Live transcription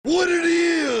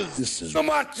This is the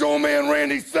Macho Man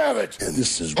Randy Savage. And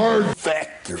this is Hard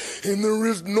Factor. And there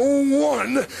is no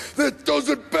one that does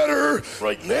it better.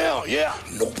 Right now, yeah.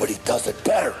 Nobody does it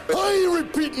better. I ain't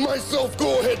repeating myself.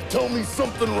 Go ahead, tell me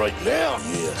something right now.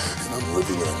 Yeah, and I'm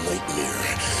living in a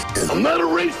nightmare. And I'm not a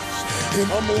racist.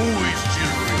 And I'm always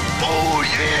cheering. Oh,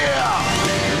 yeah!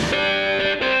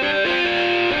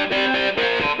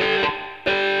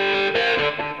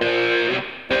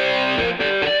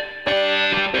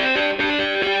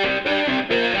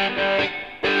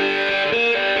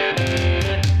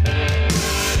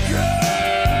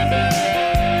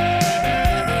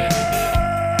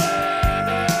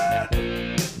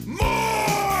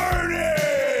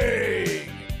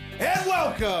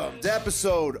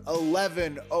 Episode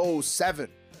 1107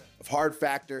 of Hard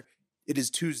Factor. It is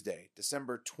Tuesday,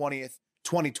 December 20th,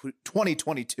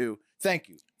 2022. Thank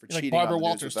you for You're cheating like Barbara on the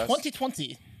Walters. news with us.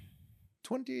 2020.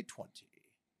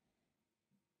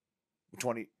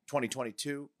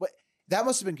 2022. What? That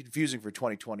must have been confusing for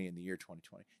 2020 in the year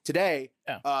 2020. Today,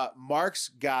 Mark's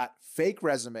got fake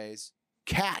resumes,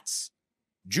 cats,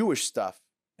 Jewish stuff,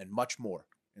 and much more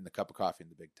in the cup of coffee in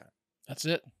the big time. That's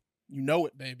it. You know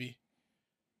it, baby.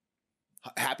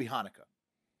 Happy Hanukkah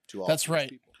to all. That's right.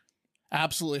 People.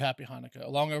 Absolutely happy Hanukkah.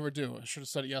 Long overdue. I should have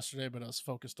said it yesterday, but I was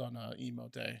focused on emo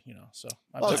day, So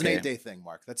it's an 8-day thing,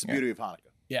 Mark. That's the beauty of Hanukkah.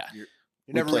 Yeah. You're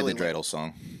We never played really the dreidel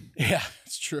song. Yeah,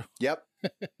 it's true. Yep.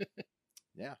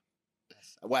 Yeah.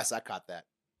 Wes, I caught that.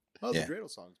 Oh, Yeah. the dreidel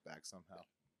song's back somehow.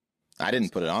 I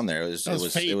didn't put it on there. It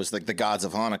was like the gods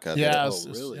of Hanukkah. Yeah.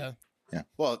 Really? Yeah.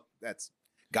 Well, that's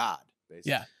God,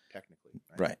 basically. Yeah. Technically.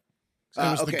 Right. So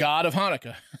it was the god of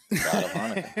Hanukkah. God of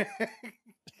Hanukkah.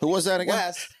 Who was that again?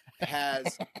 Wes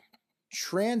has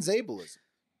transableism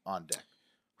on deck.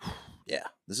 Yeah.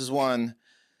 This is one.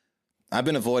 I've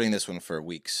been avoiding this one for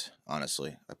weeks,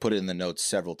 honestly. I put it in the notes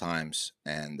several times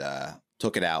and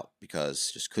took it out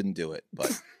because just couldn't do it.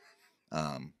 But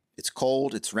it's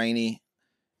cold, it's rainy,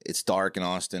 it's dark in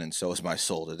Austin, and so is my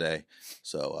soul today.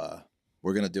 So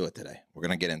we're going to do it today. We're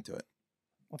going to get into it.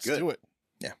 Let's do it.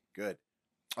 Yeah. Good.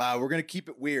 We're going to keep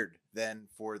it weird then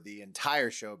for the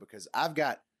entire show because I've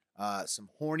got some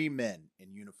horny men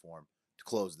in uniform to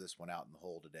close this one out in the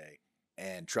hole today.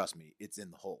 And trust me, it's in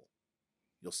the hole.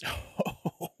 You'll see.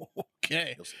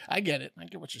 Okay. You'll see. I get it. I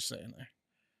get what you're saying there.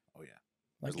 Oh, yeah.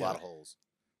 There's a lot of holes.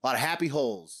 A lot of happy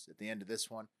holes at the end of this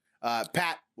one.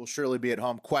 Pat will surely be at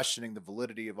home questioning the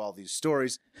validity of all these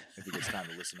stories if he gets time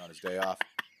to listen on his day off.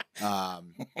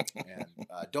 And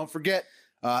don't forget,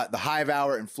 the Hive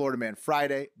Hour and Florida Man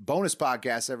Friday bonus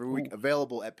podcasts every week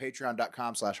available at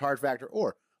patreon.com/hardfactor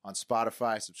or on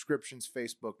Spotify subscriptions,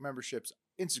 Facebook memberships,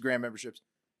 Instagram memberships,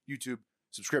 YouTube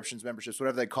subscriptions, memberships,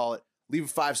 whatever they call it. Leave a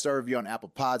 5-star review on Apple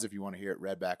Pods if you want to hear it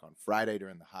read back on Friday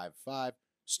during the Hive 5.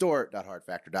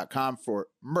 Store.hardfactor.com for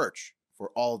merch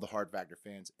for all of the Hard Factor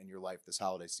fans in your life this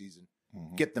holiday season.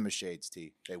 Mm-hmm. Get them a Shades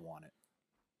tee. They want it.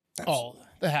 Absolutely. Oh,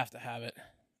 they have to have it.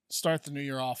 Start the new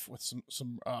year off with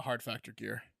some Hard Factor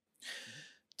gear.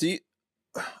 Do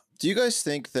you guys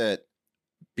think that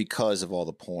because of all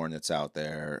the porn that's out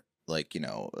there, like,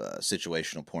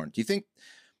 situational porn, do you think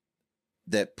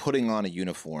that putting on a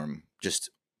uniform just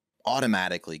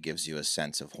automatically gives you a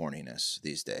sense of horniness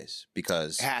these days?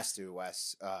 Because it has to,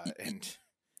 Wes.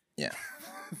 Yeah.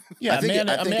 Yeah,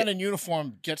 a man in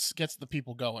uniform gets the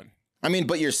people going. I mean,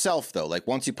 but yourself though, like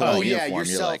once you put on a uniform,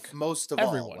 yourself, you're like most of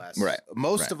everyone. all, Wes. Right.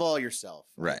 Most of all yourself.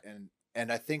 Right.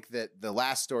 And I think that the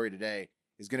last story today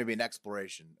is going to be an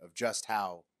exploration of just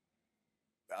how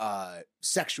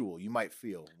sexual you might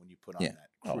feel when you put on that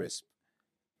crisp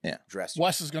dress.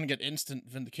 Wes is going to get instant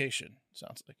vindication,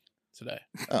 sounds like, today.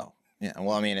 Oh. Yeah,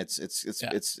 well, I mean, it's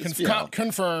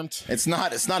confirmed. It's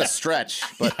not a stretch,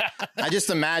 but I just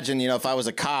imagine, if I was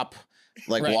a cop,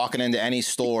 like walking into any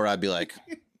store, I'd be like,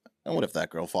 and what if that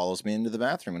girl follows me into the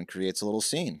bathroom and creates a little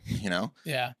scene,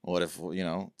 Yeah. What if,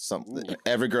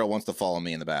 every girl wants to follow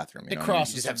me in the bathroom. It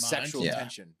crosses. You just have sexual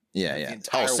tension. Yeah.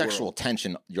 Sexual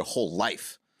tension your whole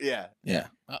life. Yeah. Yeah.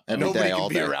 Every nobody day, can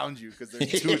be around you because they're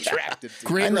too attracted to you.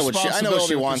 Great responsibility I know what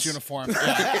she wants. Uniform.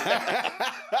 Yeah.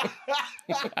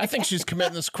 I think she's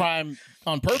committing this crime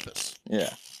on purpose.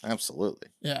 Yeah, absolutely.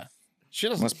 Yeah. She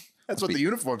doesn't. That's what the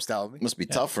uniform's telling me. Must be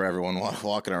tough for everyone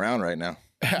walking around right now.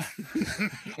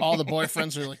 All the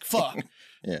boyfriends are like, fuck.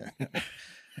 Yeah.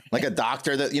 Like a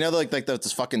doctor that, like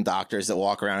those fucking doctors that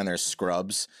walk around in their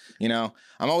scrubs, I'm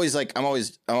always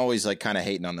kind of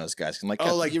hating on those guys. I'm like,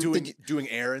 doing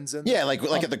errands and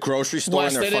like at the grocery store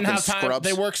and they're fucking scrubs.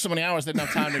 They work so many hours, they didn't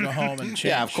have time to go home and change.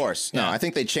 Yeah, of course. No, I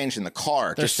think they changed in the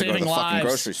car just to go to the fucking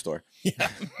grocery store. Yeah.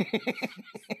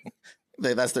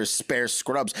 That's their spare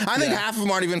scrubs. I think half of them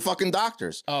aren't even fucking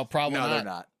doctors. Oh, probably no, not. They're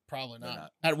not. probably They're not.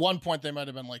 not. At one point, they might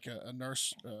have been like a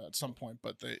nurse at some point,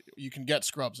 but you can get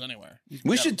scrubs anywhere.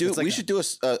 We should do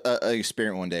a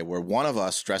experiment one day where one of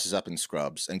us dresses up in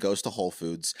scrubs and goes to Whole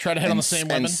Foods. Try to hit on the same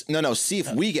women? No, see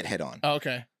if we get hit on. Oh,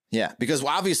 okay. Yeah, because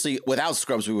obviously without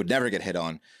scrubs we would never get hit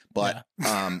on, but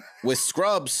with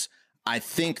scrubs, I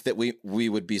think that we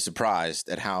would be surprised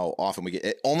at how often we get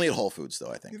it. Only at Whole Foods,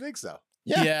 though. I think. You think so?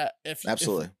 Yeah.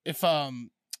 Absolutely.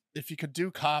 If you could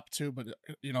do cop too, but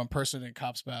impersonating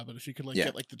cop's bad. But if you could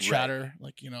get like the chatter,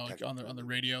 like like on the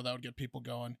radio, that would get people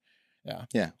going. Yeah.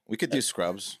 Yeah, we could do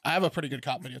scrubs. I have a pretty good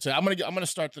cop video too. I'm gonna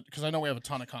start because I know we have a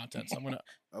ton of content. So I'm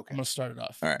gonna start it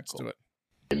off. All right, let's cool. do it.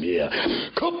 Yeah,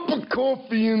 cup of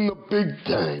coffee in the big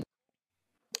time.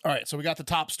 All right, so we got the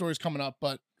top stories coming up,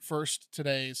 but first,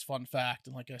 today's fun fact.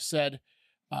 And like I said,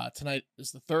 tonight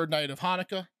is the third night of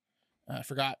Hanukkah. I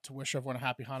forgot to wish everyone a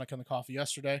happy Hanukkah in the coffee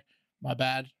yesterday. My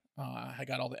bad. I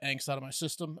got all the angst out of my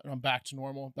system, and I'm back to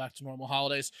normal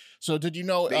holidays. So did you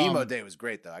know... The emo day was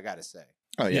great, though, I got to say.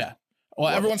 Oh, yeah. Well,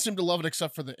 everyone seemed to love it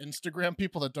except for the Instagram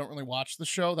people that don't really watch the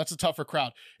show. That's a tougher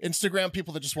crowd. Instagram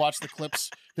people that just watch the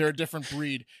clips, they're a different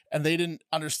breed, and they didn't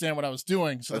understand what I was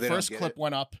doing. So the first clip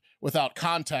went up without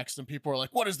context, and people were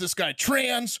like, what is this guy,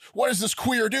 trans? What is this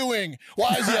queer doing?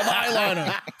 Why does he have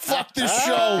eyeliner? Fuck this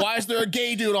show. Why is there a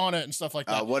gay dude on it? And stuff like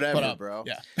that. Whatever, bro.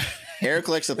 Yeah. Eric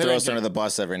likes to throw us under the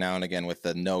bus every now and again with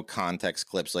the no context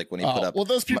clips, like when he put up. Well,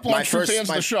 those people aren't true fans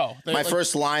of the show. My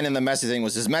first line in the Messi thing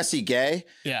was, "Is Messi gay?"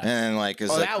 Yeah, and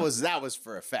that was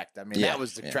for effect. I mean, that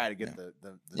was to try to get the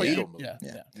needle moving.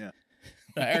 Yeah.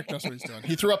 Eric knows what he's doing.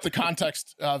 He threw up the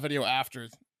context video after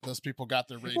those people got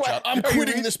their rage out. I'm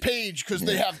quitting this page because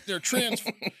they're trans,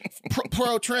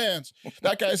 pro trans.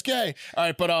 That guy's gay. All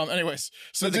right, but anyways,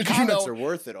 so the comments are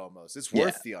worth it almost. It's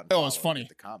worth the unfollow. Oh, it's funny.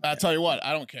 I'll tell you what,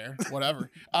 I don't care.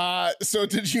 Whatever. So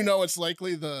did you know it's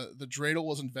likely the dreidel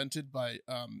was invented by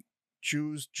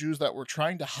Jews that were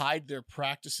trying to hide their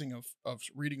practicing of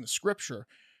reading the scripture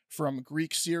from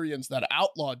Greek Syrians that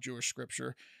outlawed Jewish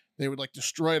scripture. They would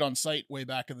destroy it on sight way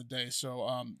back in the day.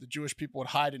 So the Jewish people would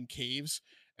hide in caves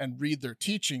and read their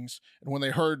teachings. And when they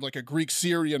heard a Greek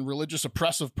Syrian religious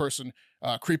oppressive person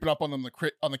creeping up on them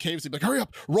on the caves, they'd be like, hurry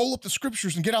up, roll up the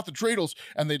scriptures and get out the dreidels.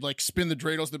 And they'd spin the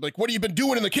dreidels. They'd be like, what have you been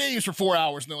doing in the caves for 4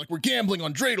 hours? And they're like, we're gambling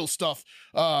on dreidel stuff.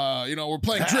 We're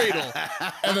playing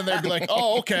dreidel. And then they'd be like,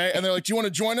 oh, okay. And they're like, do you want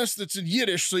to join us? That's in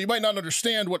Yiddish, so you might not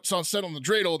understand what's said on the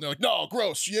dreidel. And they're like, no,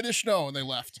 gross, Yiddish, no. And they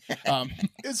left.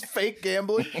 It's fake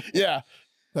gambling. Yeah.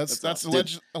 That's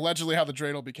allegedly how the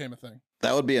dreidel became a thing.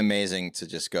 That would be amazing to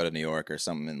just go to New York or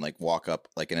something and walk up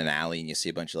in an alley and you see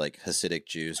a bunch of Hasidic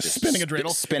Jews just spinning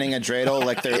a dreidel,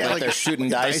 like they're shooting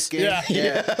dice.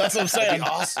 Yeah, that's what I'm saying. That'd be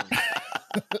awesome,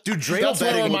 dude. Dreidel that's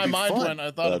betting where my would be mind fun. went.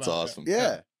 I thought that's about awesome. It.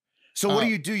 Yeah. So what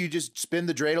do? You just spin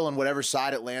the dreidel and whatever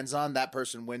side it lands on, that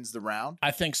person wins the round?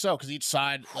 I think so, because each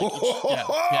side.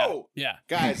 Yeah,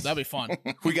 guys, that'd be fun.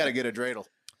 We got to get a dreidel.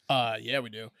 Yeah,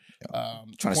 we do.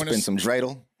 Trying to spin some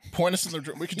dreidel. Point us in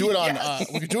the. We could do it on.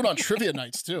 We could do it on trivia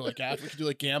nights too. We could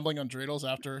do gambling on dreidels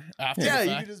after. Yeah,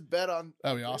 you could just bet on.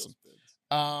 That'd be awesome.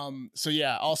 So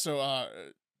yeah. Also,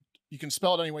 you can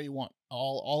spell it any way you want.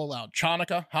 All allowed.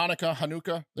 Chanukah, Hanukkah,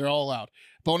 Hanukkah. They're all allowed.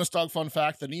 Bonus dog fun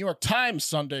fact: the New York Times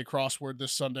Sunday crossword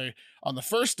this Sunday on the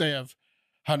first day of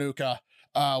Hanukkah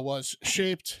was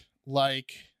shaped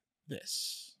like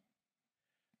this.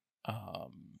 Oh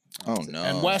no!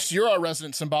 And Wes, you're our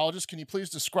resident symbologist. Can you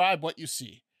please describe what you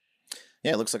see?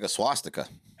 Yeah, it looks like a swastika.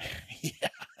 Yeah,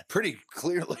 pretty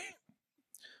clearly.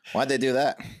 Why'd they do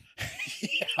that?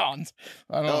 Yeah, I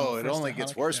don't know. It only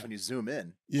gets worse when you zoom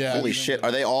in. Yeah. Holy shit! Are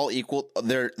they all equal?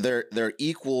 They're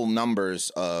equal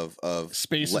numbers of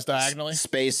spaces diagonally.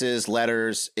 Spaces,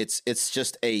 letters. It's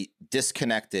just a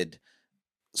disconnected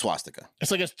swastika. It's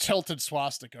like a tilted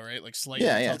swastika, right? Slightly.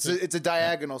 Yeah. It's a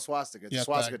diagonal swastika. It's a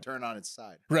swastika turned on its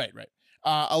side. Right.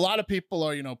 A lot of people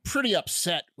are, pretty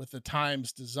upset with the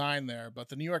Times design there, but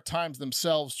the New York Times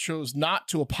themselves chose not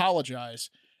to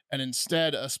apologize, and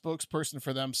instead, a spokesperson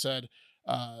for them said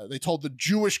they told the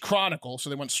Jewish Chronicle, so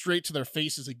they went straight to their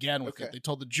faces again with it. They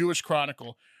told the Jewish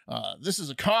Chronicle, this is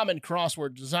a common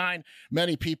crossword design.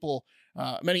 Many people.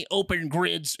 Many open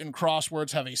grids in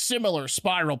crosswords have a similar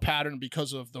spiral pattern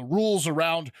because of the rules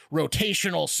around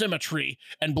rotational symmetry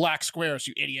and black squares,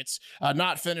 you idiots.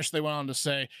 Not finished, they went on to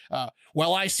say,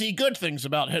 well, I see good things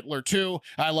about Hitler too.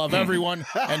 I love everyone,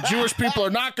 and Jewish people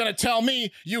are not going to tell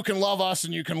me you can love us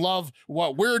and you can love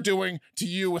what we're doing to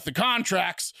you with the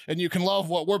contracts and you can love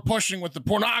what we're pushing with the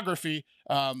pornography.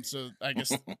 So I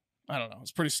guess, I don't know,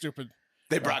 it's pretty stupid.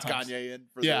 They brought Kanye in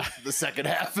for the second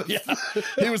half. Of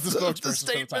he was the spokesperson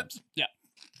statement. for the Times. Yeah.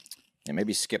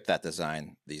 Maybe skip that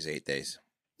design these 8 days.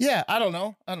 Yeah, I don't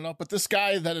know. But this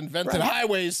guy that invented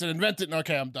highways and invented.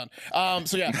 Okay, I'm done.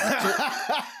 So yeah.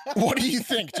 So what do you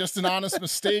think? Just an honest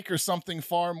mistake or something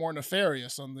far more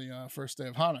nefarious on the first day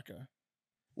of Hanukkah?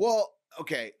 Well,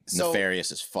 okay. So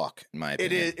nefarious as fuck, in my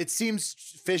opinion. It is. It seems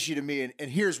fishy to me,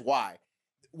 and here's why.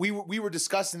 We were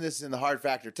discussing this in the Hard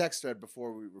Factor text thread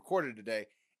before we recorded today,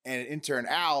 and intern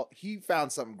Al, he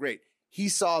found something great. He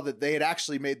saw that they had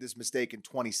actually made this mistake in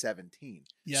 2017.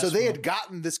 Yes, so they had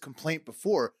gotten this complaint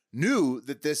before, knew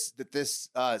that this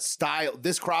style,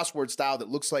 this crossword style that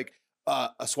looks like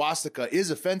a swastika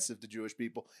is offensive to Jewish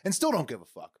people, and still don't give a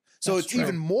fuck. So That's it's true.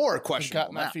 even more We've questionable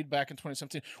gotten now. that feedback in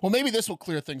 2017. Well, maybe this will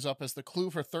clear things up, as the clue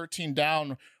for 13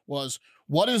 down was,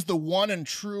 what is the one and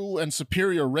true and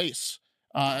superior race?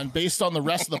 And based on the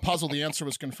rest of the puzzle, the answer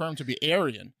was confirmed to be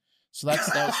Aryan. So that's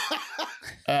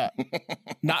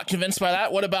not convinced by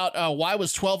that. What about why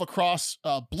was 12 across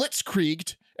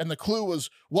blitzkrieged? And the clue was,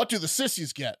 what do the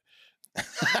sissies get?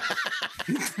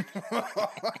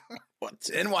 What's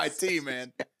NYT,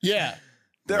 man? Yeah.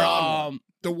 They're on.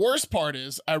 The worst part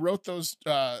is I wrote those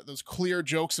clear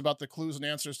jokes about the clues and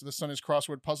answers to the Sunday's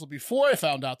crossword puzzle before I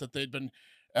found out that they'd been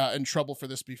in trouble for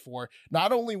this before.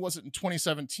 Not only was it in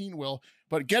 2017, Will,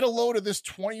 but get a load of this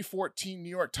 2014 New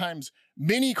York Times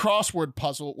mini crossword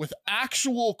puzzle with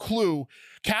actual clue: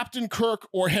 Captain Kirk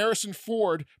or Harrison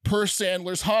Ford per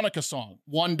Sandler's Hanukkah song.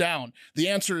 One down. The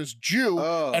answer is Jew.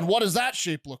 Oh. And what does that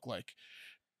shape look like?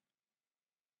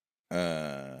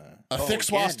 A thick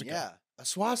swastika. Again, yeah, a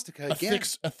swastika again.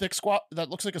 A thick squat that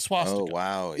looks like a swastika. Oh,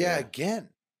 wow. Yeah, again.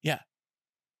 Yeah.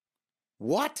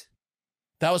 What?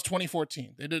 That was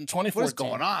 2014. They did it in 2014. What is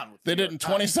going on? With They the did it in New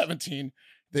York Times? 2017.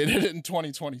 They did it in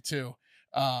 2022.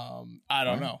 I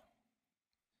don't know.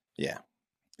 Yeah.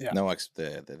 Yeah. No,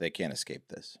 they can't escape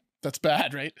this. That's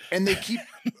bad, right? And they keep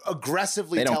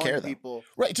aggressively They don't telling care, though. people,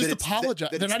 Right. Just that it's apologize.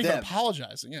 that They're it's not even them.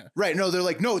 apologizing. Yeah. Right. No, they're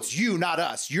like, no, it's you, not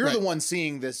us. You're Right. the one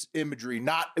seeing this imagery.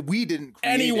 Not we didn't.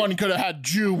 Create Anyone it. could have had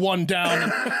Jew one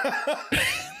down.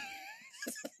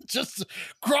 Just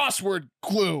crossword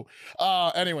clue.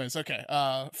 Anyways, okay.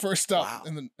 First up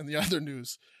Wow. in the other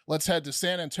news, let's head to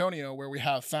San Antonio, where we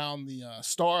have found the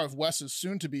star of Wes's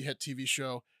soon-to-be hit TV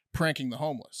show, Pranking the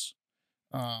Homeless.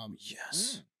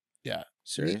 Yes. Yeah.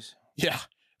 Serious? Yeah.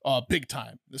 Big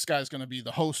time. This guy's gonna be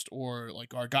the host, or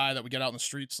like our guy that we get out in the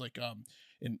streets, like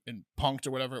in Punked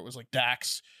or whatever. It was like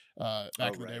Dax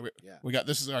back in the day. We got,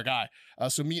 this is our guy.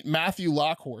 So meet Matthew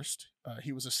Lockhorst.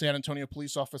 He was a San Antonio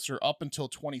police officer up until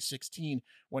 2016,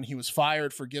 when he was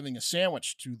fired for giving a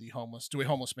sandwich to a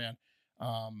homeless man.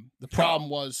 The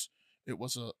problem was it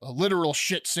was a literal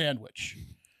shit sandwich.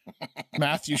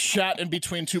 Matthew shat in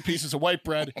between two pieces of white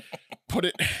bread, put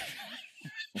it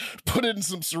in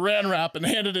some saran wrap and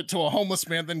handed it to a homeless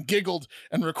man, then giggled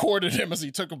and recorded him as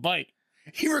he took a bite.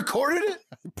 He recorded it?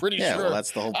 I'm pretty Yeah, sure. well,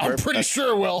 that's the whole I'm purpose. pretty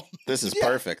sure, Will. This is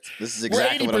perfect. This is We're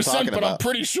exactly what I'm 80%, talking but I'm about.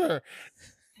 pretty sure.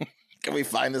 Can we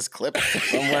find this clip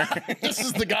somewhere? This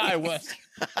is the guy, Wes.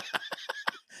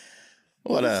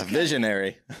 What a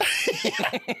visionary.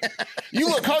 You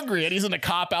look hungry, and he's in a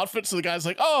cop outfit, so the guy's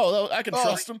like, oh, I can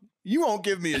trust him. You won't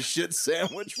give me a shit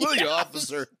sandwich, will you,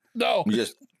 officer? No. You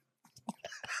just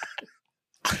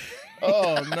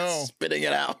Oh, no. spitting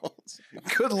it out.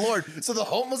 Good Lord. So the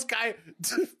homeless guy,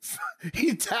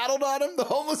 he tattled on him? The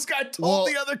homeless guy told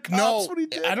the other cops what he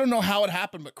did? I don't know how it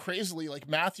happened, but crazily, like,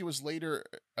 Matthew was later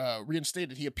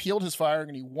reinstated. He appealed his firing,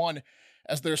 and he won,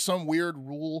 as there's some weird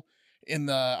rule in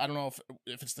the, I don't know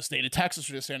if it's the state of Texas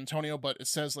or just San Antonio, but it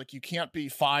says, like, you can't be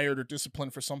fired or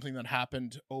disciplined for something that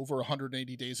happened over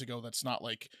 180 days ago that's not,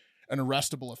 like, an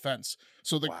arrestable offense.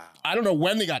 So I don't know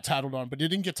when they got tattled on, but they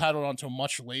didn't get tattled on until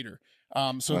much later.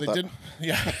 So they didn't.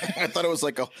 Yeah. I thought it was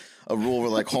like a rule where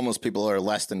like homeless people are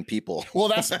less than people. Well,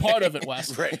 that's part of it,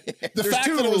 Wes. Right. The There's fact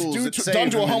two that it was rules that done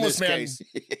save to a him in homeless this man, case.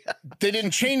 they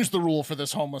didn't change the rule for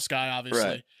this homeless guy, obviously.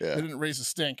 Right, yeah. They didn't raise a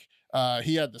stink.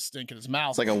 He had the stink in his mouth.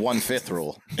 It's like a 1/5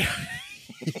 rule.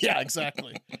 Yeah,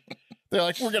 exactly. They're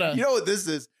like, we're gonna. You know what this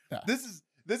is? Yeah.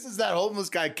 This is that homeless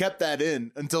guy kept that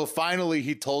in until finally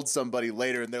he told somebody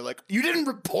later, and they're like, "You didn't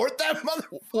report that, mother."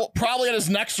 Well, probably at his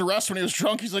next arrest when he was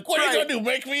drunk, he's like, "What are you gonna do?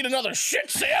 Make me eat another shit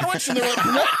sandwich?" And they're like,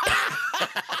 "What?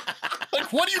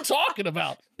 Like, what are you talking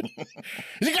about?"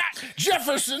 You got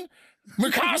Jefferson,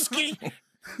 McCoskey.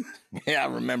 Yeah, I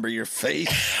remember your face.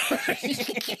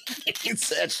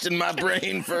 It's etched in my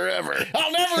brain forever.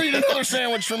 I'll never eat another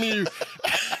sandwich from you.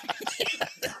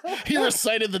 He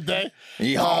recited the day.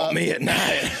 You haunt me at night.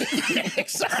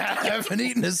 I haven't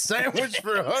eaten a sandwich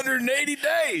for 180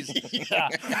 days.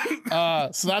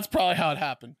 Yeah. So that's probably how it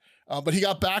happened. But he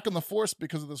got back on the force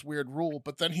because of this weird rule.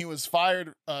 But then he was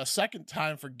fired a second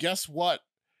time for, guess what?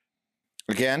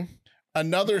 Again?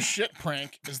 Another shit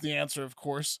prank is the answer, of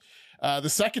course. The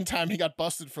second time he got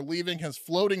busted for leaving his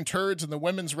floating turds in the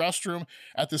women's restroom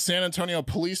at the San Antonio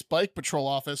Police Bike Patrol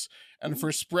office and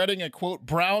for spreading a, quote,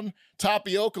 brown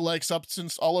tapioca-like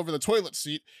substance all over the toilet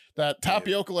seat. That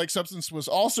tapioca-like substance was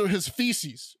also his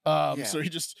feces. So he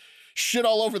just shit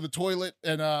all over the toilet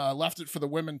and left it for the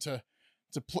women to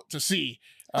see.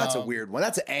 That's a weird one.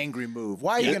 That's an angry move.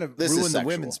 Why are you going to ruin the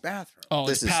women's bathroom? Oh,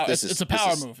 it's a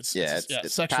power move.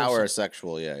 It's power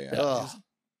sexual. Yeah.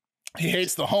 He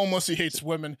hates the homeless. He hates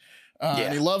women.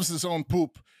 And he loves his own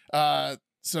poop.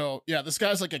 So, this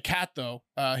guy's like a cat, though.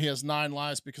 He has 9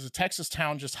 lives because a Texas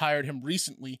town just hired him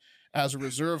recently as a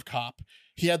reserve cop.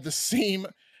 He had the same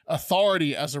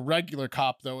authority as a regular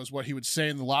cop, though, is what he would say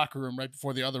in the locker room right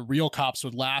before the other real cops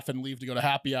would laugh and leave to go to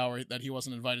happy hour that he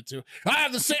wasn't invited to. I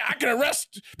have the same. I can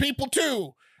arrest people,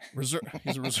 too. He's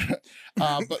a reserve.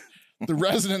 But the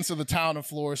residents of the town of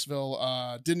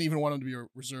Floresville didn't even want him to be a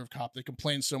reserve cop. They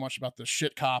complained so much about the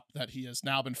shit cop that he has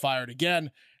now been fired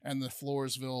again. And the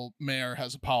Floresville mayor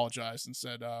has apologized and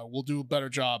said, we'll do a better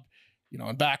job,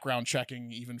 in background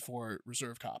checking even for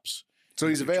reserve cops. So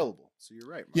he's available. So you're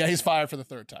right. Yeah, he's fired for the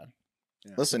 3rd time.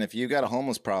 Yeah. Listen, if you got a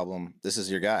homeless problem, this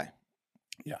is your guy.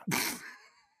 Yeah.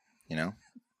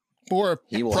 Or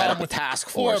he will have a task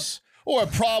force. Or a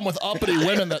problem with uppity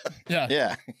women that,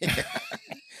 Yeah.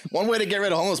 One way to get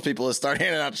rid of homeless people is start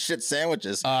handing out shit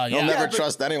sandwiches. You'll never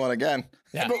trust anyone again.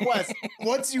 Yeah. But Wes,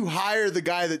 once you hire the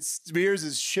guy that smears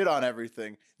his shit on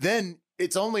everything, then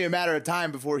it's only a matter of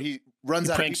time before he runs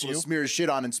out of people to smear his shit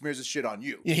on and smears his shit on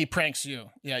you. Yeah, he pranks you.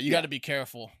 Yeah, you got to be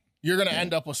careful. You're going to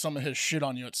end up with some of his shit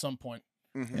on you at some point.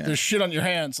 Mm-hmm. There's shit on your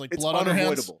hands, like blood on your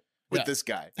hands. It's unavoidable with this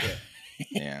guy.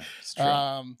 Yeah, it's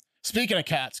true. Speaking of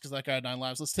cats, because that guy had 9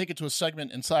 lives, let's take it to a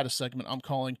segment inside a segment I'm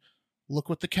calling Look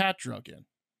What the Cat Drug In.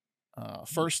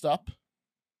 First up,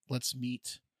 let's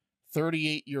meet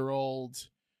 38-year-old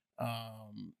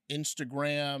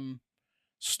Instagram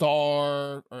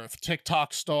star or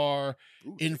TikTok star,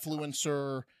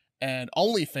 influencer, and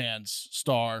OnlyFans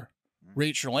star,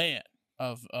 Rachel Ann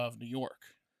of New York.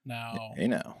 Now,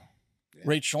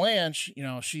 Rachel Ann,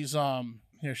 she's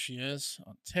here she is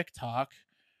on TikTok.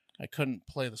 I couldn't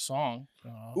play the song.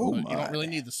 You don't really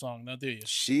need the song, now, do you?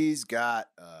 She's got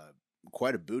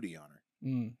quite a booty on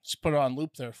her. Just put it on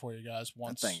loop there for you guys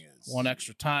once. That thing is one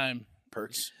extra time.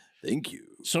 Perks. Thank you.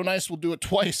 So nice, we'll do it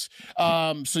twice.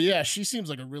 She seems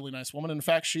like a really nice woman. In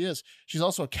fact, she is. She's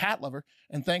also a cat lover,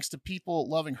 and thanks to people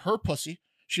loving her pussy,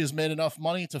 she has made enough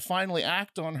money to finally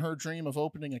act on her dream of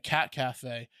opening a cat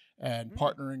cafe and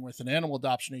partnering with an animal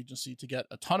adoption agency to get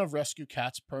a ton of rescue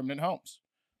cats permanent homes.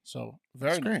 So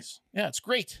very nice. Yeah, it's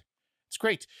great. It's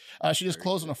great. She just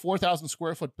closed on a 4,000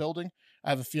 square foot building. I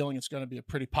have a feeling it's going to be a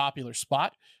pretty popular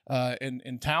spot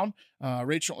in town.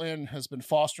 Rachel Ann has been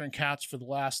fostering cats for the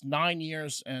last 9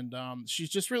 years, and she's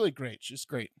just really great. She's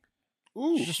great.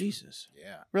 Ooh, she's just Jesus.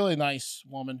 Yeah. Really nice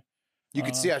woman. You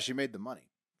can see how she made the money.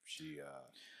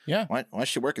 Why is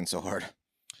she working so hard?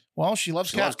 Well, she loves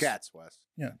cats. She loves cats, Wes.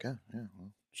 Yeah. Okay. Yeah. Well.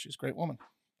 She's a great woman.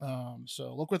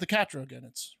 So look with the cat drug in.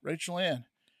 It's Rachel Ann.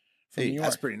 Hey,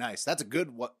 that's pretty nice. That's a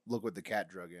good look with the cat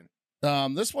drug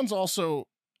in. This one's also,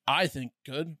 I think,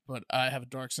 good, but I have a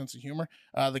dark sense of humor.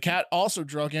 The cat also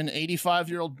drug in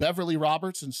 85-year-old Beverly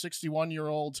Roberts and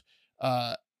 61-year-old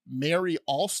Mary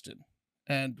Alston.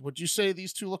 And would you say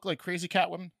these two look like crazy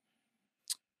cat women?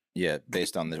 Yeah,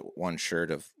 based on the one shirt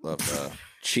of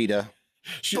Cheetah.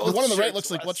 The one on the right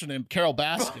looks like, what's her name? Carol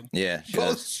Baskin. Yeah.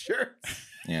 Both shirts.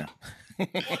 Yeah. The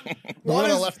one on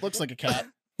the left looks like a cat.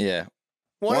 Yeah.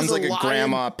 One's like a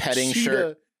grandma petting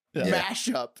shirt.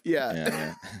 Mashup.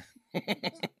 Yeah.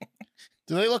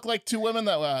 Do they look like two women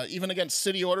that, even against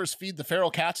city orders, feed the feral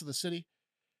cats of the city?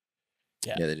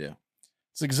 Yeah, they do.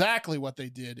 It's exactly what they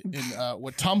did in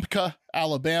Wetumpka,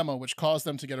 Alabama, which caused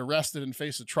them to get arrested and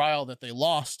face a trial that they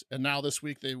lost. And now this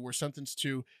week they were sentenced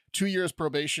to 2 years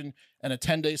probation and a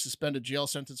 10-day suspended jail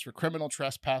sentence for criminal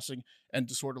trespassing and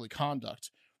disorderly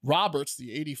conduct. Roberts,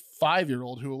 the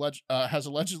 85-year-old who has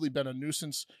allegedly been a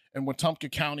nuisance in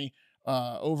Wetumpka County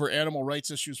over animal rights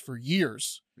issues for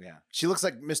years. Yeah, she looks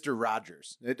like Mr.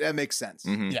 Rogers. That makes sense.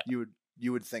 Mm-hmm. Yeah,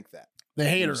 you would think that. They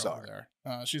hate her over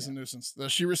there. She's a nuisance.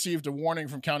 She received a warning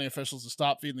from county officials to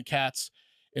stop feeding the cats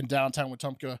in downtown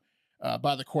Wetumpka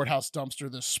by the courthouse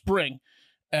dumpster this spring,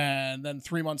 and then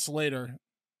 3 months later,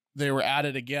 they were at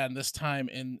it again. This time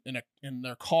in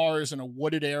their cars in a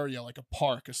wooded area, like a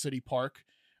park, a city park.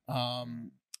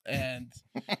 And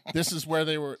this is where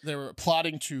they were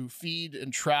plotting to feed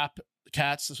and trap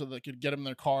cats so they could get them in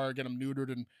their car, get them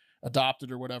neutered, and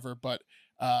adopted or whatever, but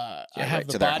I have right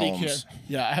the to their body cam. homes.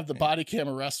 Yeah, I have the body cam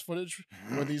arrest footage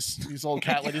where these old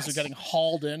cat ladies are getting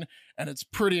hauled in, and it's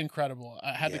pretty incredible.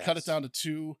 I had to cut it down to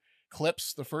 2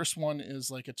 clips. The first one is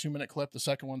like a 2-minute clip. The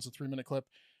second one's a 3-minute clip.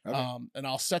 Okay. And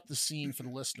I'll set the scene for the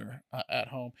listener at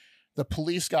home. The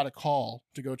police got a call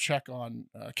to go check on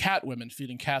cat women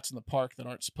feeding cats in the park that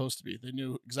aren't supposed to be. They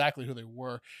knew exactly who they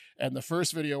were. And the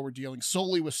first video, we're dealing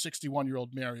solely with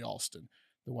 61-year-old Mary Alston,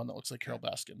 the one that looks like Carol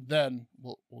Baskin. Then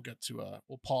we'll get to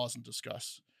we'll pause and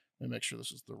discuss. Let me make sure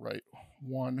this is the right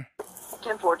one.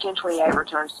 10-4-10-28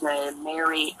 returns to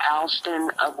Mary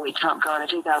Alston of Wetumpka, a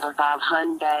 2005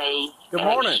 Hyundai. Good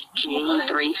morning.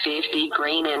 G350,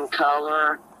 green in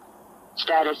color.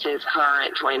 Status is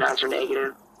current, 29s are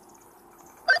negative.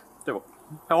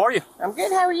 How are you? I'm good.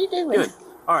 How are you doing? Good.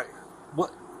 All right.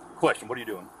 What are you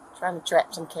doing? Trying to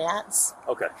trap some cats.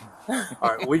 Okay.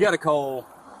 All right. We got a call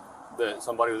that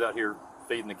somebody was out here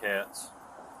feeding the cats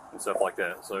and stuff like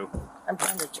that. So I'm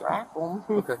trying to trap them.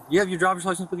 okay. You have your driver's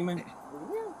license with you, man?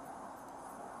 Yeah.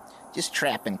 Just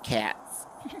trapping cats.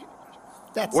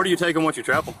 Where do you take them once you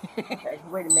trap them? Okay,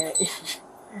 wait a minute.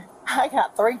 I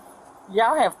got 3.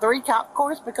 Y'all have 3 cop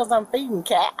cars because I'm feeding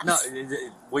cats? No,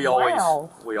 we always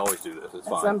do this. It's That's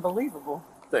fine. unbelievable.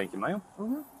 Thank you, ma'am.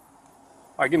 Mm-hmm. All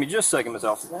right, give me just a second, Miss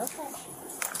Alston. Okay.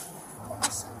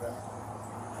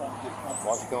 Why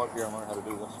don't you come up here and learn how to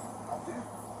do this?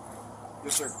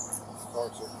 Yes, sir. All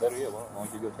right, sir. Better yet, why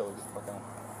don't you go tell her to get the fuck out?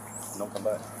 And don't come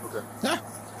back. Okay.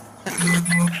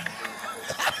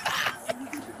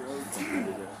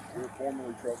 You're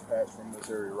formally trespassed from this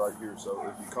area right here. So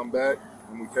if you come back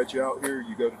and we catch you out here,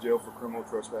 you go to jail for criminal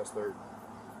trespass third.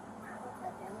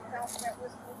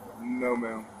 No,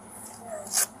 ma'am.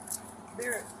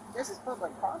 This is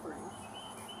public property.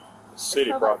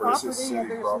 City property. This is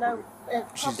city property.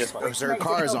 Her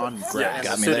car's on. Yeah, and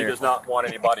Got the me city there. does not want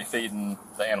anybody feeding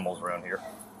the animals around here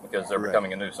because they're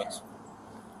becoming a nuisance.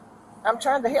 I'm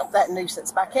trying to help that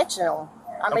nuisance by catching them.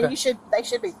 I mean, Okay. they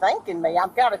should be thanking me.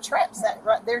 I've got a trap set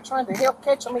right there trying to help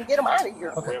catch them and get them out of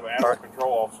here. We have an animal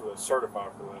control officer that's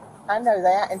certified for that. I know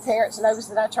that, and Terrence knows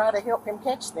that I try to help him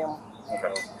catch them.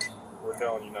 Okay. We're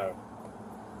telling you no.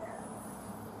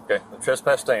 Okay, the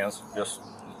trespass stands. Just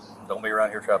don't be around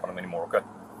here trapping them anymore, okay?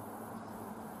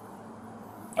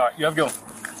 All right, you have a good one.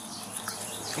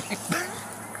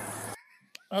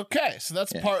 Okay, so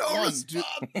that's part one.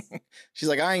 She's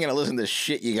like, I ain't gonna listen to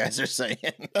shit you guys are saying.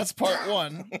 That's part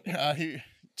one. He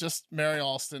just Mary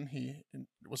Alston. He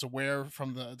was aware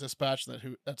from the dispatch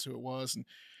that's who it was, and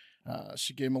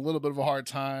she gave him a little bit of a hard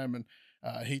time, and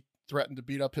he threatened to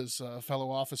beat up his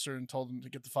fellow officer and told him to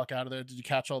get the fuck out of there. Did you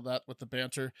catch all that with the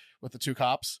banter with the 2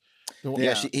 cops?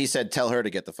 He said, tell her to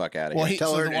get the fuck out of here.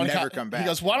 Tell her to never come back. He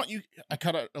goes, why don't you, I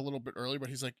cut it a little bit early, but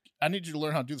he's like, I need you to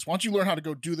learn how to do this. Why don't you learn how to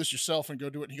go do this yourself and go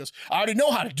do it? And he goes, I already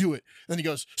know how to do it. Then he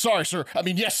goes, sorry, sir. I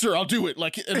mean, yes, sir, I'll do it.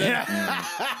 Like, and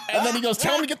then he goes,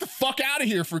 tell him to get the fuck out of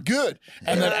here for good.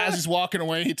 And then as he's walking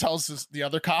away, he tells the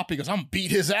other cop, he goes, I'm gonna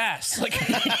beat his ass. Like,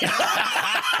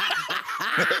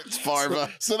 It's Farva.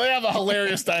 so they have a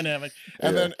hilarious dynamic.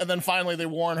 And then finally they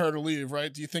warn her to leave,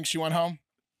 right? Do you think she went home?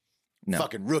 No.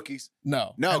 Fucking rookies.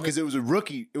 No. No, because it was a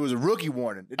rookie. It was a rookie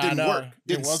warning. It didn't work.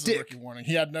 Didn't it was stick. a rookie warning.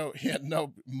 He had no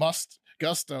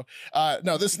gusto.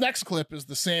 No, this next clip is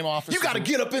the same officer. You got to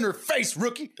get up in her face,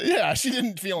 rookie. Yeah, she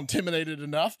didn't feel intimidated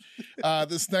enough.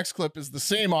 This next clip is the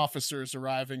same officers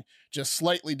arriving just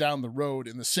slightly down the road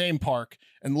in the same park.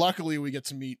 And luckily we get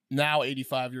to meet now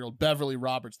 85-year-old Beverly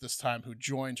Roberts this time, who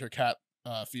joined her cat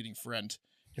feeding friend.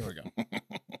 Here we go.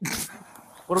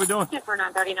 What are we doing? For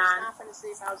 939. I'm going to see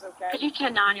if I was okay. Could you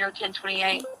 10-9, you're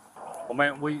 1028. Well,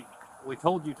 man, we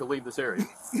told you to leave this area.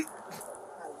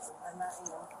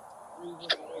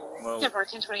 Well,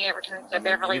 10-4-10-28 returns to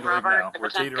Beverly you need to leave Robert. now. We're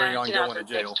teetering on going to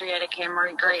jail. 2006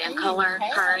 Camry, gray in color.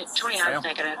 Current 29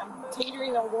 negative. I'm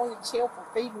teetering on going to jail for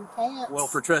feeding cats. Well,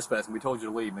 for trespassing, we told you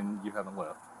to leave and you haven't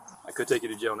left. I could take you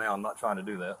to jail now. I'm not trying to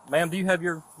do that. Ma'am, do you have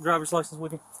your driver's license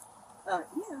with you? Yeah.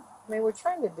 I mean, we're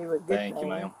trying to do a good Thank you, thing.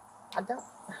 ma'am. I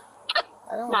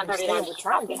don't understand. We're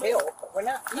trying to help, but we're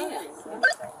not trying to do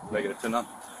anything. Negative 10-9.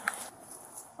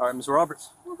 All right, Ms. Roberts.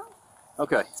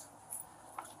 Okay.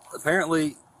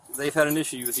 Apparently, they've had an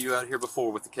issue with you out here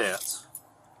before with the cats.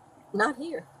 Not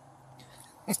here.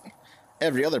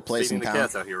 Every other place Feeding in the town.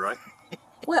 cats out here, right?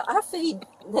 Well, I feed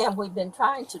them. We've been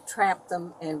trying to trap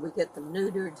them, and we get them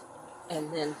neutered,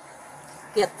 and then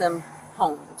get them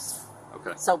homes.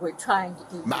 Okay. So we're trying to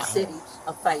do the city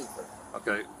a favor.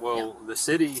 Okay. Well, the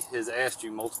city has asked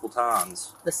you multiple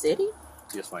times. The city?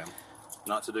 Yes, ma'am.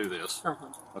 Not to do this. Uh-huh.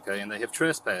 Okay, and they have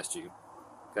trespassed you.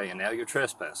 Okay, and now you're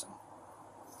trespassing.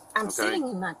 I'm sitting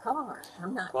in my car.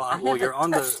 I'm not. Well, you're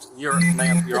on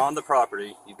the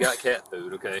property. You've got cat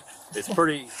food. Okay, it's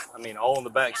pretty. I mean, all in the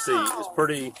back seat.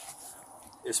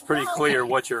 It's pretty clear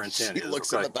what your intent is. He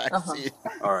looks okay? in the back seat.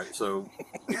 All right. So,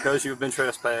 because you've been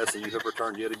trespassed and you have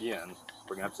returned yet again,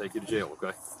 we're gonna have to take you to jail.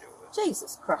 Okay.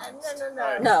 Jesus Christ.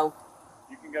 No. No.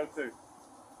 You can go too.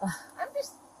 I'm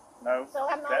just. No. So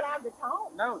I'm not allowed to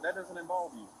talk. No, that doesn't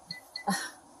involve you.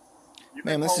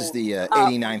 Ma'am, this is the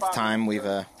 89th time we've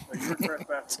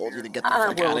told you to get the I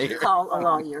fuck out of will here. call a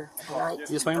lawyer. Right?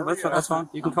 Yes, ma'am. That's fine.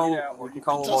 You can call a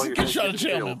lawyer. Get you out of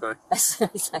jail, man.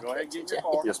 Okay. Go ahead and get in your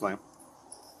car. Yes, ma'am.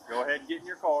 Go ahead and get in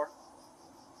your car.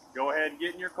 Go ahead and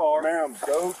get in your car. Ma'am,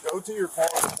 go to your car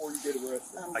before you get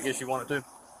arrested. I guess you wanted to.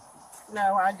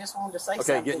 No, I just wanted to say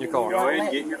something. Okay, get in your car. Go ahead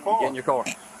and get in your car. Get in your car.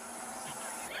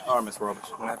 All right, Miss Roberts.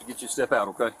 I'm gonna have to get you to step out.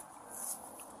 Okay.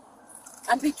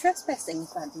 I'd be trespassing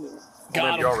if I did.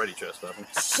 Well, you're already trespassing.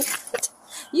 Shit.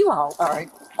 You all are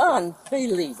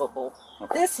unbelievable.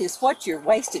 Okay. This is what you're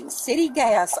wasting city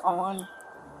gas on.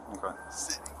 Okay.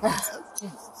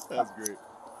 That's great.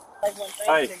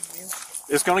 Hey,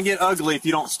 it's going to get ugly if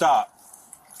you don't stop.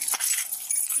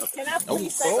 Can I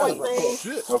please say something?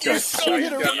 Shit. Okay. She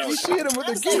hit him with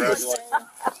a geese.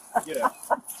 Get out.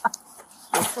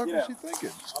 What the fuck was she thinking?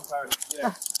 I'm tired.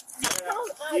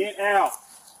 Get out.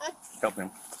 Help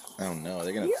him. Oh no,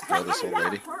 they're gonna throw this old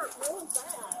lady.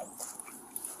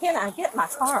 Can I get my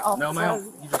car off No, the ma'am.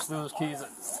 road? You just threw those keys at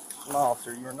an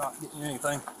officer. You're not getting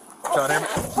anything. Try to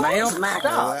Close my Ma'am,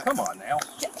 door. come on now.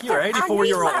 You're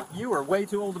 84-year-old. You are way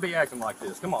too old to be acting like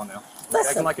this. Come on now. You're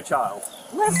acting like a child.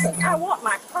 Listen, I want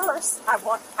my purse. I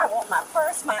want my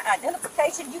purse, my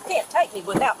identification. You can't take me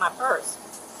without my purse.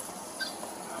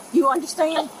 You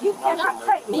understand? You cannot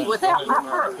take me without my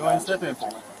purse. Go ahead and step in for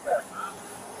me.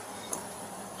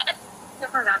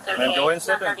 Ma'am, go ahead and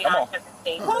step in. Come on.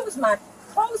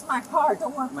 Close my car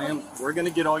door, Ma'am, please. we're going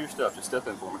to get all your stuff. Just step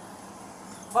in for me.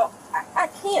 Well, I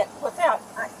can't without,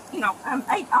 I'm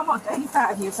almost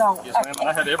 85 years old. Yes, ma'am.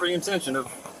 I had every intention of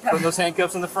putting those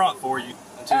handcuffs in the front for you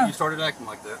until you started acting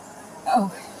like that. Oh,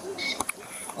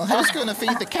 Well, who's gonna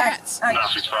feed the cats? I'm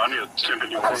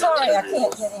sorry I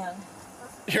can't get in.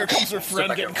 Here comes her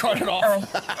friend getting carted off.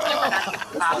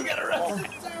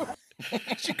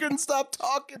 She couldn't stop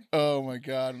talking. Oh my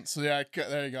god! So yeah,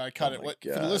 there you go. I cut it.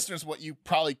 For the listeners, the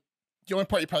only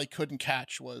part you probably couldn't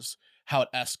catch was how it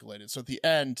escalated. So at the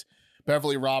end,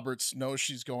 Beverly Roberts knows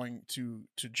she's going to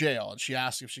jail, and she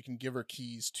asks if she can give her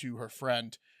keys to her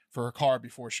friend for her car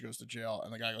before she goes to jail.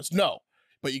 And the guy goes, "No,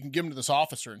 but you can give them to this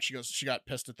officer." And she got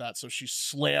pissed at that, so she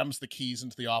slams the keys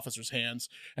into the officer's hands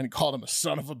and called him a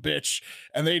son of a bitch.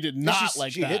 And they did not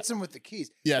like that. She hits him with the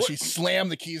keys. Yeah, she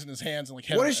slammed the keys in his hands and hit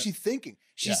him. What is she thinking?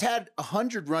 She's had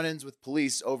 100 run-ins with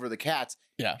police over the cats.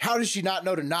 Yeah. How does she not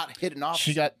know to not hit an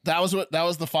officer? That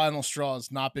was the final straw,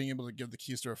 is not being able to give the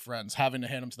keys to her friends. Having to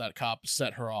hand them to that cop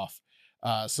set her off.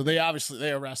 So they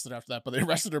arrested after that, but they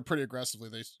arrested her pretty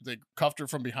aggressively. They cuffed her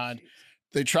from behind.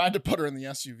 They tried to put her in the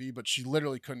SUV, but she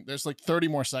literally couldn't. There's like 30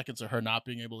 more seconds of her not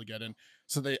being able to get in.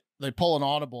 So they pull an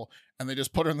audible and they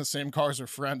just put her in the same car as her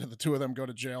friend, and the two of them go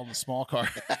to jail in the small car.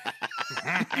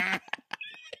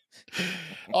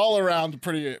 All around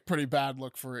pretty bad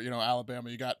look for Alabama.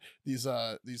 You got these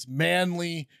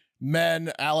manly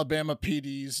men, Alabama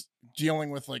PDs dealing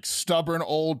with like stubborn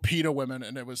old PETA women,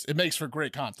 and it makes for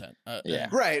great content.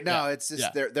 Right. No, it's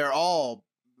just they're all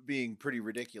being pretty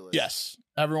ridiculous. Yes,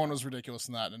 everyone was ridiculous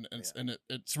in that, and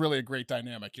it's really a great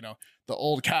dynamic. The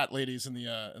old cat ladies and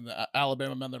the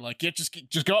Alabama men, they're like,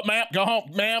 just go up, ma'am, go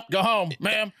home,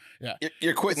 ma'am. Yeah,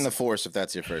 You're quitting the force if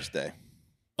that's your first day.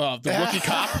 The rookie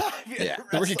cop. Yeah,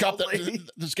 the rookie cop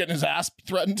that's getting his ass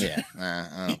threatened. Yeah,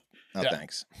 no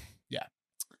thanks. Yeah.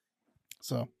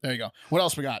 So there you go. What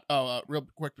else we got? Real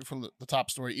quick before the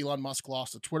top story, Elon Musk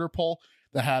lost a Twitter poll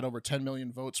that had over 10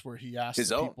 million votes, where he asked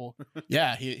people.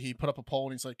 Yeah, he put up a poll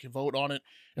and he's like, vote on it.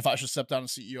 If I should step down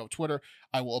as CEO of Twitter,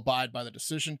 I will abide by the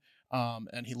decision.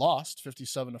 And he lost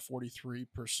 57 to 43%,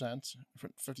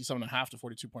 57.5 to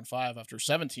 42.5 after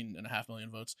 17.5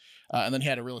 million votes. And then he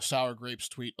had a really sour grapes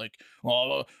tweet like,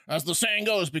 well, as the saying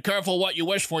goes, be careful what you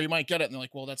wish for, you might get it. And they're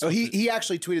like, well, that's. So he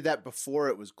actually tweeted that before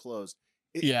it was closed.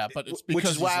 But it's because which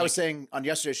is why I was saying on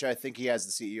yesterday's show, I think he has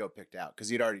the CEO picked out because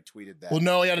he'd already tweeted that. Well,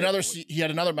 no, he had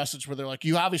another message where they're like,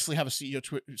 you obviously have a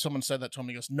CEO. Someone said that to him.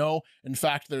 He goes, no, in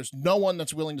fact, there's no one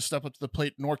that's willing to step up to the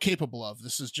plate nor capable of.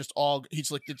 This is just all.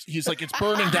 He's like, it's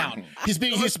burning down. He's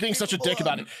being such a dick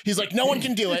about it. He's like, no one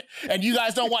can do it, and you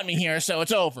guys don't want me here, so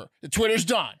it's over. The Twitter's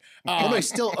done. He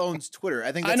still owns Twitter.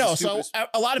 I think that's I know. So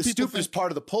a lot of the people stupidest part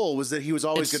of the poll was that he was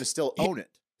always going to still own it.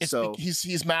 So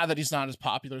he's mad that he's not as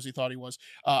popular as he thought he was.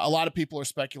 A lot of people are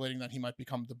speculating that he might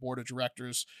become the board of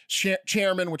directors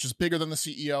chairman, which is bigger than the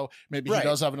CEO. Maybe he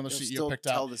does have another CEO picked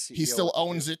out. He still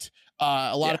owns it.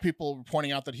 A lot of people were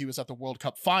pointing out that he was at the World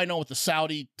Cup final with the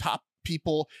Saudi top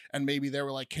people, and maybe they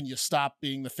were like, can you stop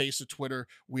being the face of Twitter?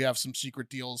 We have some secret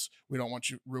deals. We don't want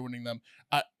you ruining them.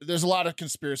 There's a lot of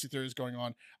conspiracy theories going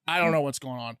on. I don't know what's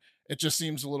going on. It just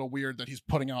seems a little weird that he's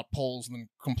putting out polls and then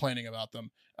complaining about them.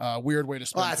 Weird way to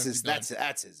spend. Well,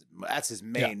 that's his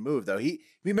main move, though.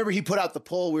 Remember he put out the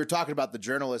poll. We were talking about the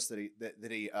journalist that he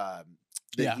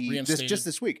just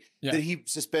this week that he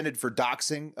suspended for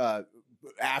doxing.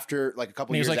 After like a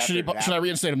couple years, he was like, should I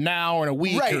reinstate him now or in a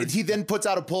week? Right. He then puts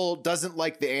out a poll, doesn't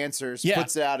like the answers,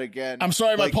 puts it out again. I'm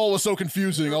sorry, my poll was so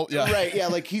confusing. Oh, yeah. Right. Yeah.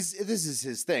 Like this is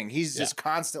his thing. He's just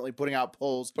constantly putting out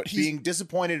polls, but being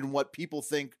disappointed in what people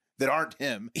think that aren't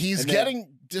him. He's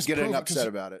getting upset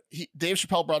about it. Dave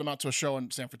Chappelle brought him out to a show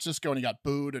in San Francisco and he got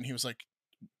booed, and he was like,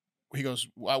 he goes,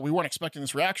 we weren't expecting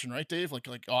this reaction, right, Dave? Like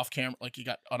off camera, like he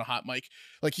got on a hot mic.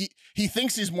 Like he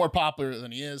thinks he's more popular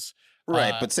than he is.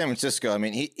 Right, but San Francisco, I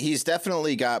mean, he's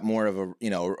definitely got more of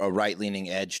a right leaning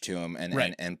edge to him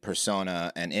and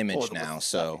persona and image now.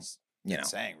 So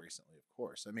saying recently, of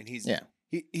course. I mean,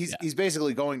 he's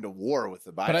basically going to war with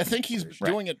the Biden. But I think he's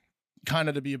doing it kind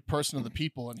of to be a person of the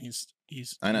people, and he's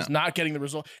not getting the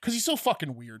result because he's so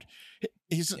fucking weird.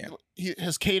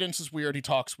 His cadence is weird. He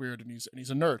talks weird, and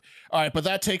he's a nerd. All right, but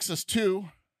that takes us to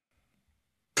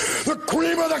the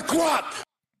cream of the crop.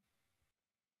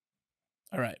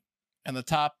 All right. And the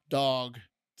top dog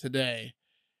today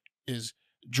is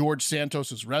George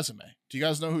Santos's resume. Do you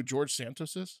guys know who George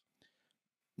Santos is?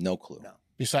 No clue. No.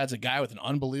 Besides a guy with an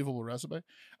unbelievable resume,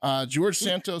 George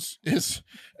Santos is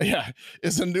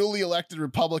a newly elected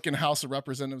Republican House of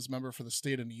Representatives member for the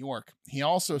state of New York. He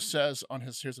also says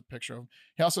here's a picture of him.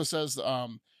 He also says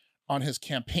on his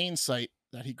campaign site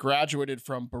that he graduated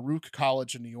from Baruch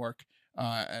College in New York.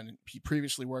 And he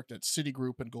previously worked at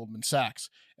Citigroup and Goldman Sachs,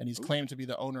 and he's claimed to be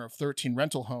the owner of 13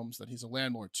 rental homes that he's a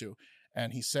landlord to.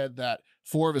 And he said that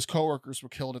 4 of his coworkers were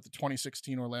killed at the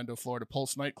 2016 Orlando, Florida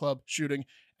Pulse nightclub shooting,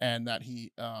 and that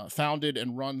he founded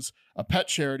and runs a pet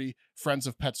charity, Friends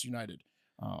of Pets United.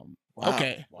 Wow.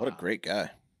 Okay. What a great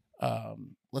guy.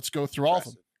 Let's go through all of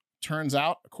them. Turns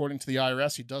out, according to the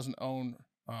IRS, he doesn't own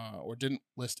or didn't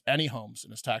list any homes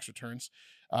in his tax returns.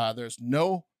 There's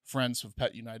no Friends of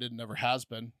Pet United, never has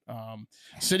been.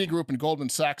 Citigroup and Goldman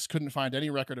Sachs couldn't find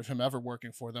any record of him ever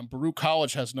working for them. Baruch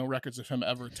College has no records of him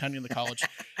ever attending the college.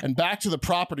 And back to the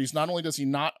properties, not only does he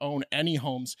not own any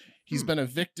homes, he's been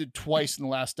evicted twice in the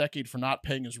last decade for not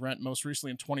paying his rent, most recently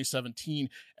in 2017,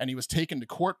 and he was taken to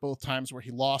court both times where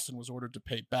he lost and was ordered to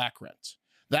pay back rent.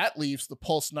 That leaves the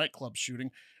Pulse nightclub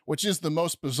shooting, which is the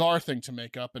most bizarre thing to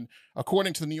make up. And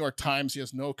according to the New York Times, he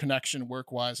has no connection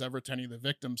work-wise ever to any of the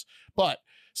victims. But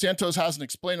Santos hasn't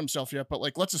explained himself yet. But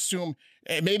let's assume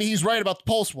maybe he's right about the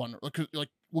Pulse one. Like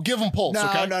we'll give him Pulse.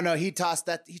 No. He tossed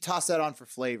that on for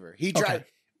flavor. He tried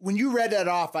when you read that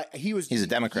off. He's a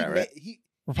Democrat, right?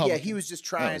 He was just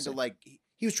trying to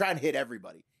he was trying to hit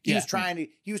everybody. He was trying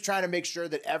to make sure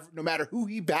that no matter who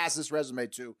he passed this resume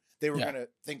to, they were going to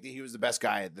think that he was the best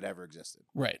guy that ever existed.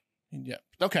 Right. Yeah.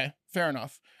 Okay. Fair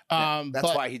enough.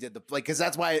 That's why he did because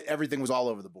that's why everything was all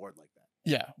over the board like that.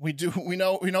 Yeah, we do. We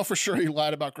know for sure he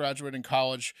lied about graduating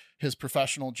college, his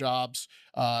professional jobs,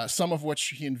 some of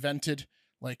which he invented,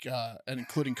 and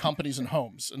including companies and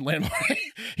homes and landlord.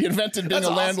 He invented being a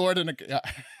landlord and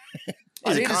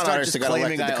He's a con artist that got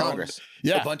elected to Congress.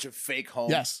 A bunch of fake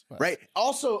homes. Yes. Right.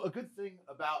 Also, a good thing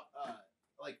about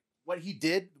what he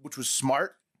did, which was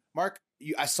smart, Mark.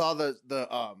 I saw the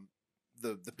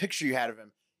picture you had of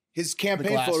him. His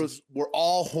campaign photos were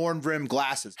all horn-rimmed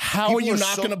glasses. How are you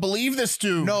not going to believe this,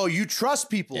 dude? No, you trust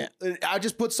people. Yeah. I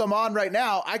just put some on right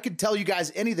now. I could tell you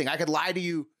guys anything. I could lie to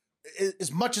you as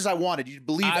much as I wanted. You'd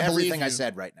believe everything I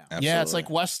said right now. Absolutely. Yeah, it's like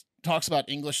Wes talks about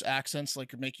English accents,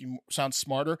 make you sound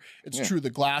smarter. It's true. The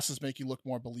glasses make you look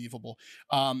more believable.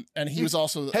 And he was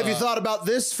also... Have you thought about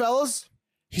this, fellas?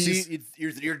 See,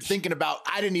 you're thinking about.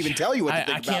 I didn't even tell you what to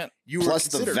think about. You plus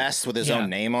the vest with his own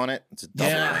name on it. It's a double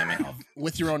whammy.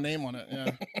 With your own name on it.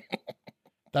 Yeah,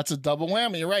 that's a double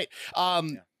whammy. You're right.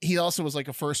 He also was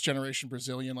a first generation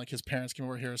Brazilian. His parents came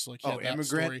over here, so he had that immigrant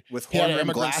story. With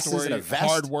horn-rimmed glasses and a vest.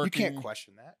 Hardworking. You can't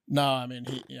question that. No, I mean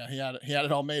he had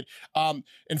it all made.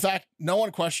 In fact, no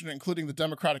one questioned it, including the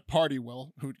Democratic Party,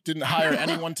 who didn't hire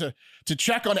anyone to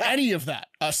check on any of that.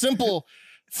 Simple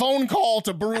phone call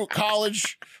to Baruch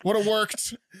College would have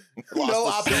worked. No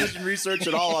opposition research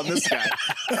at all on this guy.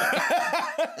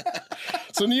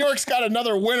 So New York's got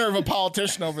another winner of a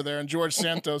politician over there, and George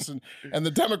Santos, and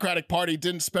the Democratic Party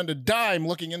didn't spend a dime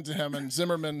looking into him. And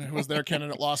Zimmerman, who was their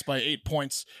candidate, lost by 8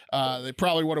 points. They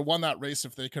probably would have won that race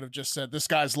if they could have just said, this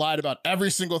guy's lied about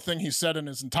every single thing he said in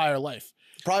his entire life.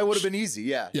 Probably would have been easy,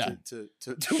 yeah. To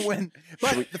win.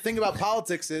 But the thing about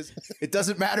politics is, it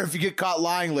doesn't matter if you get caught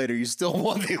lying later. You still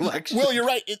won the election. Will, you're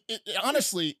right.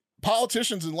 Honestly,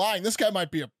 politicians and lying. This guy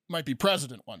might be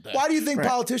president one day. Why do you think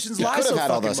politicians lie so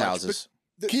had all those much? houses.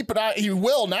 Keep an eye. He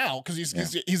will now because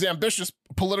he's ambitious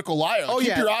political liar. Oh,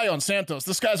 Keep your eye on Santos.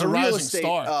 This guy's a real rising estate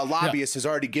star. Lobbyist has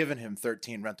already given him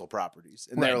 13 rental properties,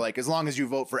 and they're like, as long as you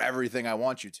vote for everything I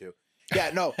want you to.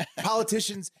 Yeah, no,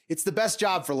 politicians. It's the best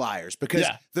job for liars because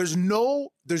there's no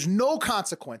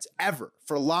consequence ever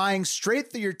for lying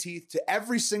straight through your teeth to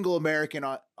every single American,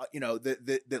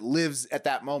 that lives at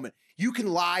that moment. You can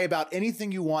lie about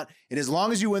anything you want, and as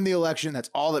long as you win the election, that's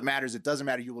all that matters. It doesn't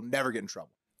matter. You will never get in trouble.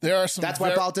 That's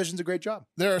why politicians are a great job.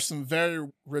 There are some very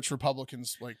rich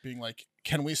Republicans being like,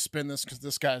 "Can we spin this? Because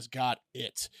this guy's got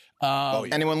it."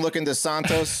 Anyone looking to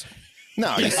Santos?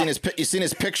 No. You seen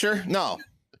his picture? No.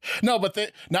 No, but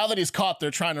now that he's caught, they're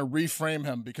trying to reframe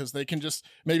him because they can just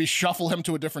maybe shuffle him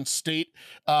to a different state.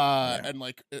 And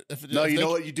you know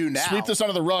what you do now? Sweep this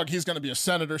under the rug. He's going to be a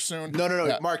senator soon. No,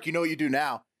 Yeah. Mark. You know what you do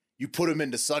now? You put him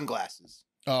into sunglasses.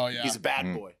 Oh yeah, he's a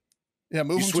bad boy. Yeah,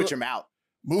 switch him out.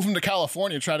 Move him to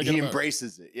California. Try to get him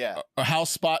embraces it. Yeah, a house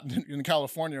spot in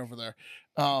California over there.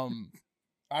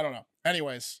 I don't know.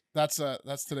 Anyways, that's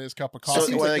today's cup of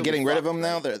coffee. So are they getting rid of him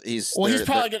now? He's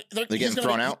getting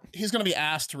thrown out. He's going to be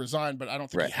asked to resign, but I don't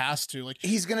think he has to.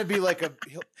 He's going to be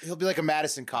he'll be like a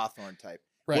Madison Cawthorn type,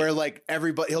 where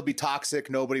he'll be toxic.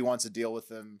 Nobody wants to deal with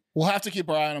him. We'll have to keep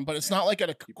our eye on him, but it's not like at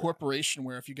a corporation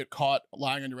where if you get caught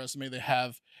lying on your resume, they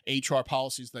have HR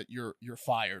policies that you're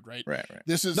fired, right? Right.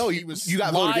 This is he was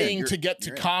got lying to get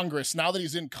to Congress. Now that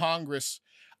he's in Congress.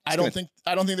 I don't think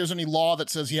there's any law that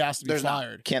says he has to be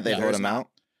fired. Can't they vote him out?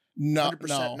 No,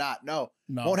 100% not. No,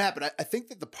 won't happen. I think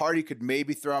that the party could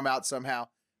maybe throw him out somehow,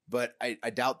 but I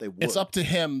doubt they would. It's up to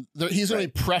him. He's going to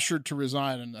be pressured to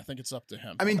resign, and I think it's up to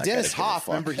him. I mean, Dennis Hoff,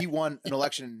 remember he won an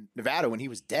election in Nevada when he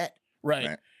was dead.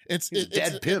 Right. He's a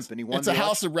dead pimp, and he won. It's a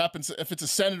House of Reps. If it's a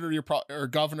senator or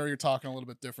governor, you're talking a little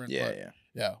bit different. Yeah.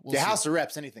 We'll the House of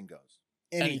Reps, anything goes.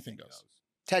 Anything goes.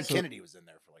 Ted Kennedy was in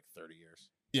there for like 30 years.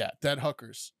 Yeah, dead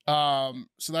hookers. So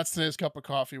that's today's cup of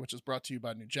coffee, which is brought to you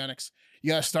by Nugenics.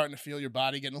 You guys starting to feel your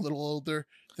body getting a little older.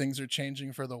 Things are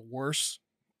changing for the worse.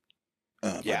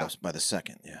 By the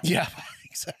second, Yeah,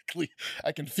 exactly.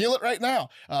 I can feel it right now.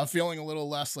 Feeling a little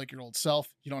less like your old self.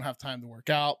 You don't have time to work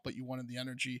out, but you wanted the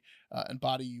energy and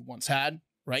body you once had,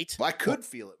 right? Well, I could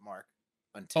feel it, Mark,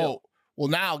 until... Well,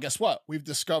 now, guess what? We've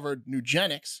discovered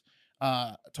Nugenics.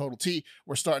 Total T,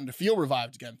 we're starting to feel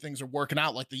revived again. Things are working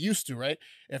out like they used to, right?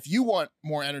 If you want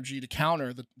more energy to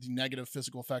counter the negative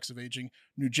physical effects of aging,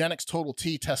 Nugenics Total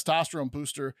T testosterone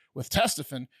booster with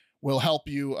Testofen will help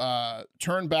you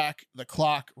turn back the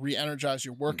clock, re-energize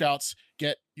your workouts,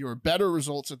 get your better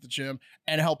results at the gym,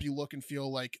 and help you look and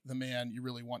feel like the man you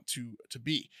really want to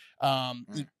be.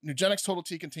 Nugenics Total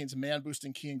T contains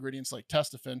man-boosting key ingredients like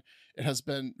Testofen. It has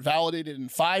been validated in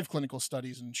 5 clinical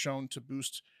studies and shown to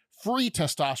boost free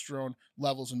testosterone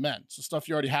levels in men. So stuff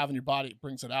you already have in your body, it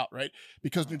brings it out, right?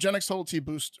 Because Nugenics Total T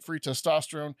boosts free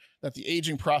testosterone that the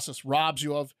aging process robs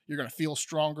you of. You're going to feel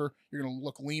stronger. You're going to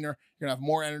look leaner. You're going to have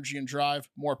more energy and drive,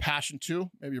 more passion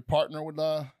too. Maybe your partner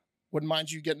wouldn't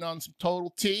mind you getting on some Total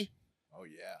T.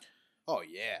 Oh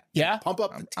yeah. Yeah? Pump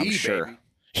up the T, I'm sure. baby.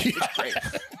 It's great.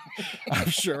 I'm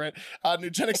sure, right?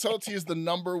 Nugenics Total T is the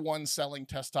 #1 selling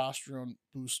testosterone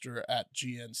booster at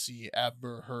GNC.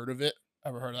 Ever heard of it?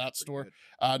 Ever heard of that store?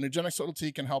 Nugenics Total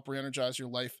T can help re-energize your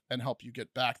life and help you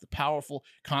get back the powerful,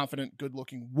 confident,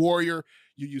 good-looking warrior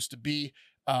you used to be.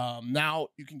 Now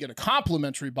you can get a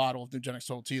complimentary bottle of Nugenics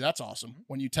Total T. That's awesome.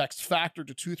 When you text FACTOR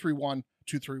to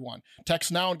 231-231.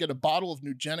 Text now and get a bottle of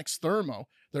Nugenics Thermo,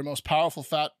 their most powerful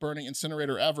fat-burning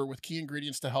incinerator ever, with key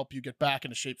ingredients to help you get back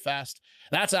into shape fast.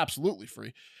 That's absolutely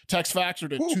free. Text FACTOR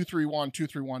to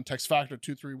 231-231. Text FACTOR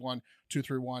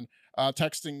 231-231.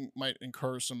 Texting might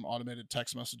incur some automated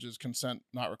text messages. Consent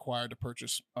not required to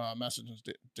purchase. Messages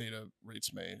data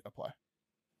rates may apply.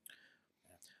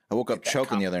 I woke up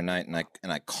choking the other night,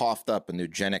 and I coughed up a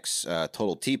Nugenics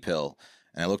Total T pill,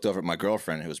 and I looked over at my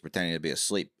girlfriend who was pretending to be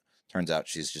asleep. Turns out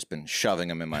she's just been shoving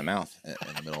them in my mouth in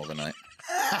the middle of the night.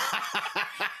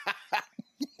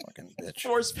 Fucking bitch.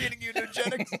 Force feeding you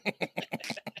Nugenics.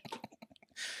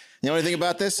 You know anything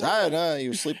about this? I don't know.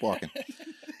 You were sleepwalking.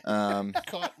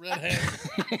 Caught red-handed.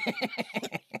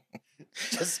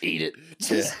 Just eat it.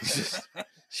 This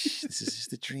is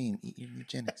just a dream. Eat your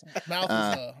eugenics. Mouth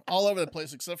is all over the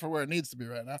place except for where it needs to be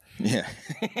right now. Yeah.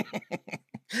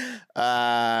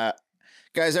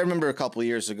 Guys, I remember a couple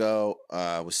years ago,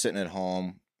 I was sitting at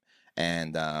home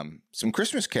and some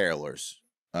Christmas carolers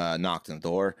knocked on the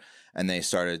door and they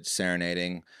started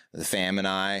serenading the fam and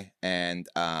I. And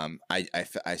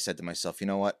I said to myself, you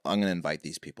know what? I'm going to invite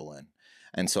these people in.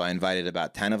 And so I invited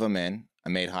about 10 of them in. I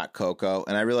made hot cocoa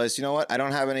and I realized, you know what? I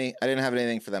didn't have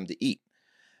anything for them to eat.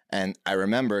 And I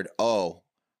remembered, I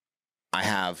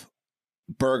have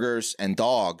burgers and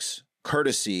dogs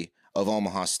courtesy of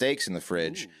Omaha Steaks in the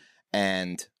fridge. Ooh.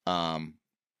 And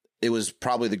it was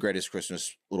probably the greatest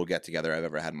Christmas little get together I've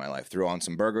ever had in my life. Threw on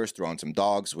some burgers, threw on some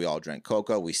dogs. We all drank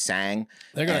cocoa. We sang.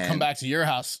 They're going to come back to your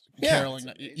house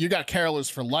caroling. You got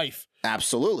carolers for life.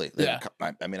 Absolutely. Yeah.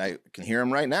 I mean, I can hear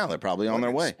them right now. They're probably on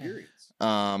their way.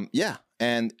 Yeah.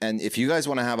 And if you guys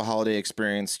want to have a holiday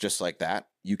experience just like that,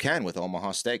 you can with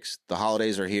Omaha Steaks. The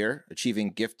holidays are here. Achieving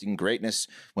gifting greatness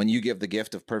when you give the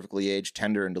gift of perfectly aged,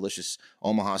 tender, and delicious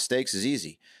Omaha Steaks is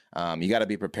easy. You got to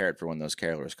be prepared for when those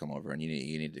carolers come over, and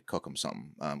you need to cook them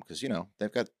something because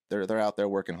they're out there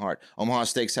working hard. Omaha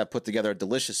Steaks have put together a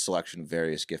delicious selection of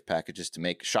various gift packages to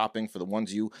make shopping for the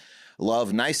ones you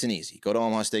love nice and easy. Go to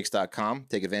omahasteaks.com.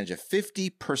 Take advantage of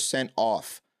 50%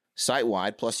 off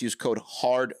site-wide, plus use code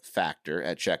HARDFACTOR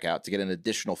at checkout to get an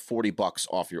additional $40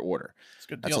 off your order. That's a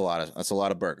good deal. That's a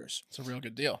lot of burgers. It's a real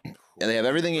good deal. Yeah, they have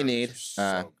everything you need.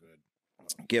 So good.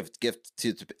 Gift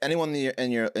to anyone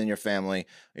in your family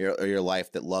or your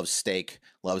life that loves steak,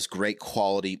 loves great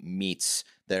quality meats.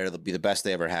 They'll be the best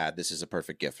they ever had. This is a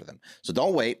perfect gift for them. So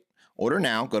don't wait. Order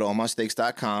now. Go to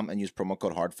omahasteaks.com and use promo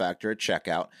code HARDFACTOR at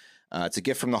checkout. It's a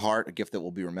gift from the heart, a gift that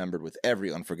will be remembered with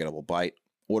every unforgettable bite.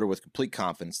 Order with complete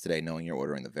confidence today, knowing you're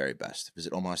ordering the very best.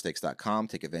 Visit omahasteaks.com.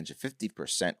 Take advantage of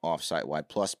 50% off site-wide.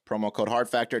 Plus, promo code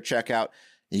HARDFACTOR at checkout.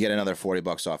 You get another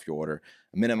 $40 off your order.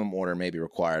 A minimum order may be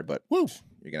required, but you're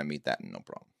going to meet that no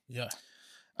problem. Yeah.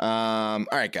 All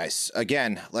right, guys.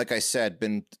 Again, like I said,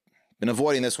 been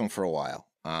avoiding this one for a while.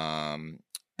 And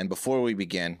before we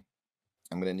begin,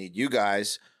 I'm going to need you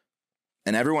guys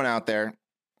and everyone out there,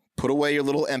 put away your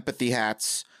little empathy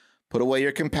hats, put away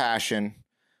your compassion,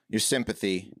 your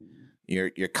sympathy,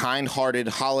 your kind-hearted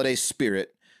holiday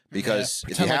spirit, because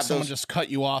if you have someone just cut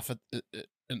you off in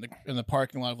the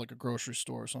parking lot of like a grocery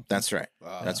store or something. That's right.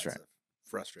 That's right.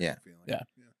 Frustrating feeling. Yeah.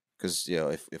 Because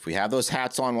if we have those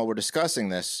hats on while we're discussing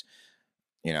this,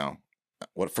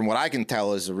 from what I can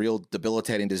tell is a real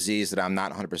debilitating disease that I'm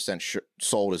not 100%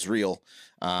 sold is real,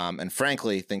 and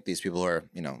frankly think these people are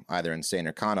either insane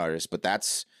or con artists. But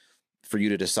that's for you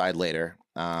to decide later.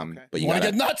 But you want to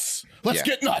get nuts? Let's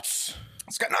get nuts.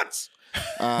 Let's get nuts.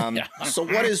 So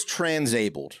what is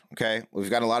transabled? Okay. We've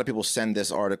got a lot of people send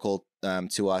this article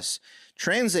to us.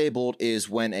 Transabled is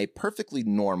when a perfectly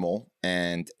normal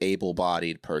and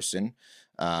able-bodied person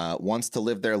wants to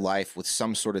live their life with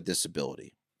some sort of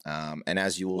disability. And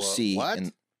as you will see,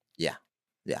 yeah.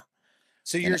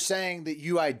 So you're saying that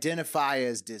you identify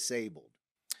as disabled?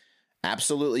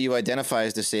 Absolutely, you identify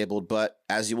as disabled, but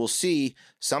as you will see,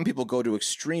 some people go to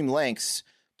extreme lengths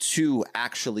to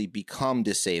actually become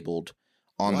disabled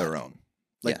on their own.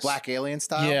 Like Black Alien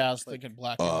style? Yeah, I was thinking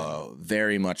Black Alien.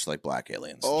 Very much like Black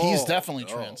Aliens. He's definitely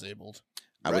transabled.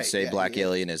 I would say Black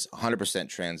Alien is 100%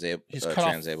 transabled. He's cut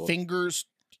off fingers,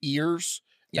 ears,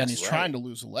 and he's trying to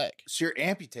lose a leg. So you're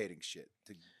amputating shit.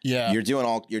 You're doing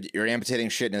you're amputating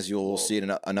shit, and as you'll see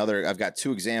in another, I've got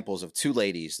two examples of two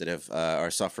ladies that have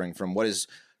are suffering from what is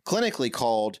clinically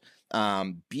called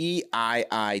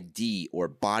BIID, or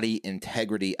Body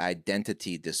Integrity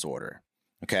Identity Disorder.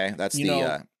 Okay, that's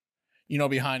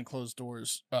behind closed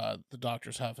doors, the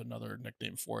doctors have another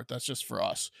nickname for it. That's just for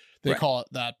us. They call it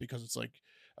that because it's like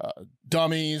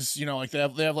dummies. Like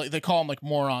they call them like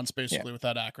morons basically with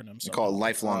that acronym. So they call it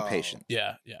lifelong patient.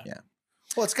 Yeah.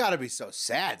 Well, it's got to be so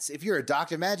sad. If you're a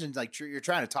doctor, imagine like you're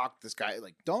trying to talk to this guy,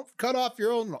 like, don't cut off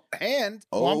your own hand.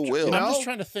 I'm just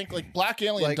trying to think, like, Black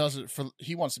Alien does it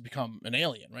he wants to become an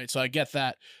alien, right? So I get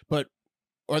that, but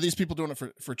are these people doing it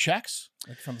for checks,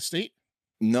 like from the state?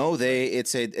 No, okay,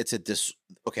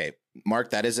 Mark,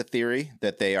 that is a theory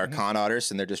that they are con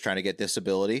artists and they're just trying to get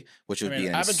disability, which would be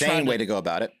an insane way to go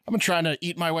about it. I've been trying to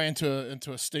eat my way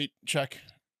into a state check.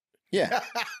 Yeah,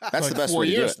 that's the best way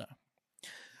to do it. Now.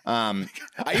 I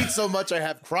eat so much I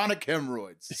have chronic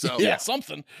hemorrhoids. So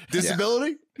something.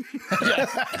 Disability?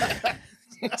 Yeah.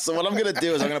 So what I'm gonna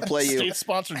do is I'm gonna play you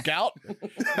state-sponsored gout.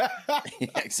 Yeah,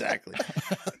 exactly.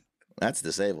 That's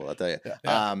disabled, I'll tell you.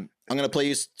 Yeah. I'm going to play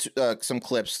you some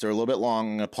clips. They're a little bit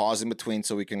long. I'm going to pause in between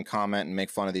so we can comment and make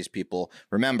fun of these people.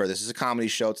 Remember, this is a comedy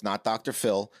show. It's not Dr.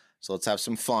 Phil. So let's have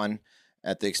some fun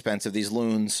at the expense of these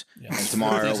loons. Yeah. And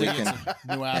tomorrow we can...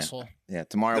 New asshole. Yeah,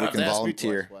 tomorrow we can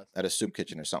volunteer at a soup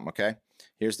kitchen or something, okay?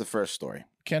 Here's the first story.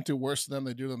 Can't do worse than them.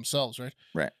 They do themselves, right?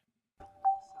 Right.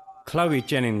 Chloe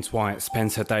Jennings White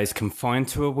spends her days confined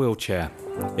to a wheelchair.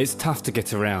 It's tough to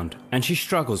get around, and she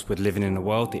struggles with living in a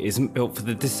world that isn't built for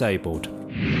the disabled.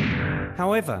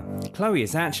 However, Chloe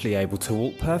is actually able to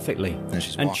walk perfectly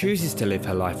and chooses to live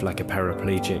her life like a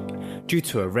paraplegic due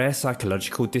to a rare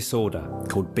psychological disorder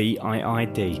called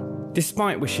BIID.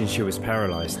 Despite wishing she was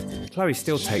paralysed, Chloe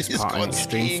still takes part in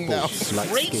extreme sports like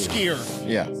skiing.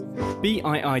 Yeah.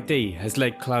 BIID has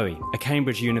led Chloe, a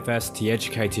Cambridge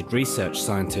University-educated research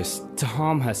scientist, to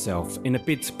harm herself in a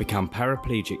bid to become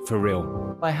paraplegic for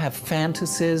real. I have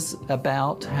fantasies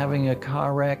about having a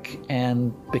car wreck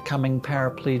and becoming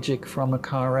paraplegic from a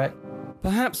car wreck.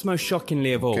 Perhaps most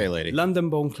shockingly of all,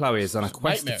 London-born Chloe is on a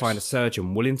quest to find a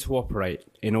surgeon willing to operate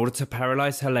in order to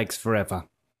paralyse her legs forever.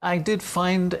 I did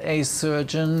find a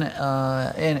surgeon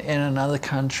in another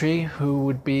country who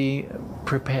would be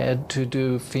prepared to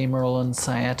do femoral and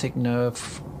sciatic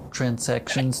nerve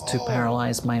transections to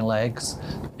paralyze my legs.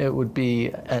 It would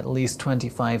be at least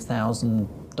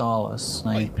 $25,000.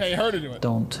 Well, you pay her to do it.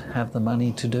 Don't have the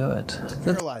money to do it.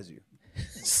 Paralyze you.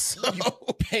 So you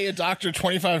pay a doctor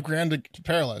 $25,000 to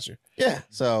paralyze you. Yeah.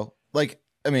 So, like,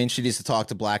 I mean, she needs to talk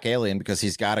to Black Alien because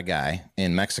he's got a guy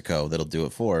in Mexico that'll do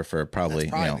it for her for probably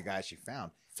the guy she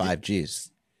found. 5 G's.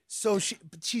 So she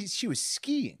was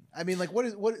skiing. I mean, like,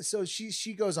 so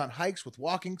she goes on hikes with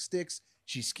walking sticks.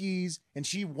 She skis and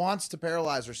she wants to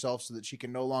paralyze herself so that she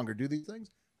can no longer do these things.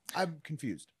 I'm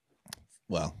confused.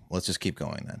 Well, let's just keep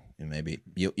going then. And maybe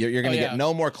you're going to get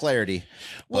no more clarity.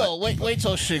 Well, wait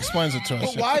till she explains it to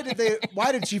us. But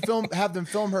why did she have them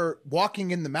film her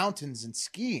walking in the mountains and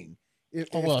skiing?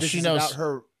 She knows about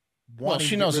her. Well,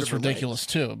 she knows it's ridiculous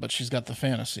too, but she's got the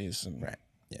fantasies. Right.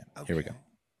 Yeah. Okay. Here we go.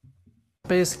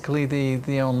 Basically,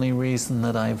 the only reason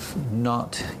that I've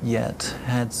not yet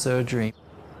had surgery.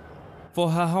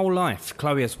 For her whole life,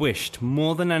 Chloe has wished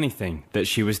more than anything that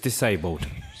she was disabled.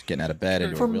 She's getting out of bed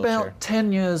into a From wheelchair. about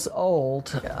 10 years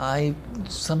old, I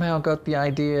somehow got the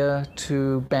idea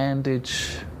to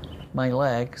bandage my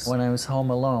legs when I was home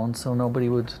alone so nobody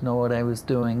would know what I was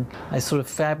doing. I sort of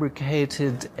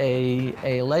fabricated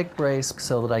a leg brace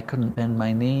so that I couldn't bend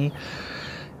my knee.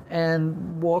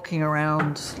 And walking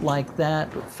around like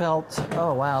that felt,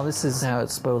 oh wow, this is how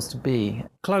it's supposed to be.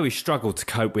 Chloe struggled to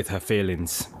cope with her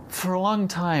feelings. For a long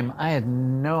time, I had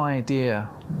no idea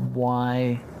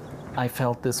why I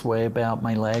felt this way about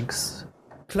my legs.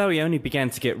 Chloe only began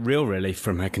to get real relief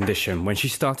from her condition when she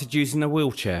started using a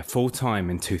wheelchair full-time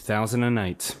in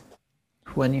 2008.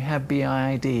 When you have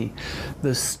BID,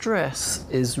 the stress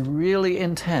is really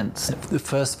intense. The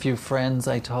first few friends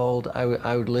I told,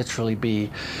 I would literally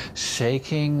be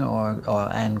shaking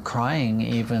and crying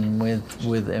even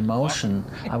with emotion.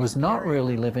 I was not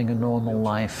really living a normal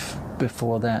life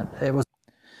before that. It was.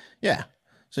 Yeah.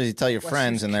 So you tell your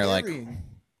friends and they're like,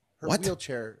 her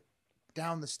wheelchair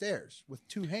down the stairs with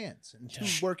 2 hands and 2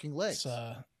 working legs.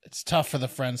 It's tough for the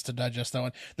friends to digest that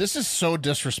one. This is so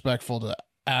disrespectful to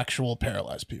actual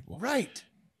paralyzed people. Right.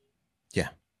 Yeah.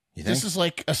 You think? This is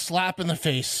like a slap in the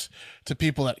face to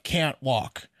people that can't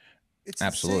walk. It's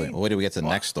absolutely. insane. Well, wait till we get to the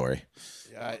next story.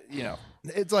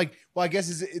 It's like, well, I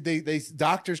guess they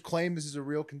doctors claim this is a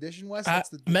real condition, Wes.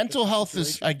 Mental health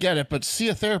is, I get it, but see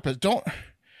a therapist.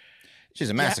 She's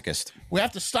a masochist. We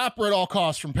have to stop her at all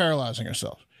costs from paralyzing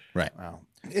herself. Right. Wow.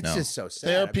 It's just so sad.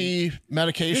 Therapy,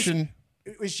 medication.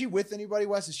 Is she with anybody,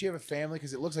 Wes? Does she have a family?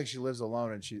 Because it looks like she lives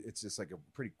alone, and it's just like a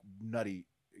pretty nutty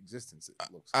existence. It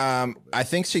looks. I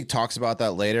think she talks about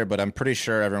that later, but I'm pretty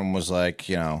sure everyone was like,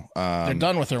 they're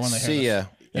done with her when they see ya.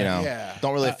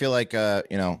 Don't really feel like, It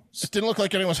didn't look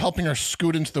like anyone was helping her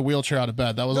scoot into the wheelchair out of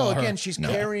bed. That was all her. Again, she's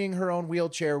carrying her own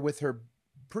wheelchair with her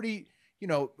pretty.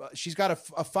 She's got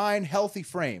a fine, healthy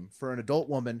frame for an adult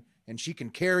woman. And she can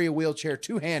carry a wheelchair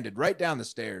 2-handed right down the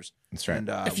stairs. That's right.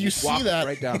 And, if you see that,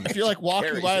 right down if you're like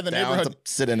walking by the neighborhood,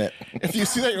 sit in it. If you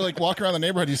see that, you're like walking around the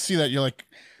neighborhood, you see that, you're like,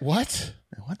 what?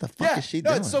 What the fuck is she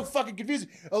doing? It's so fucking confusing.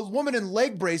 A woman in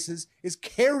leg braces is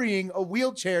carrying a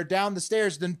wheelchair down the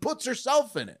stairs, then puts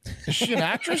herself in it. Is she an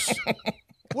actress?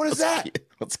 What is that?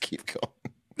 Let's keep going.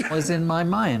 It was in my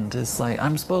mind. It's like,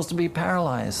 I'm supposed to be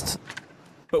paralyzed.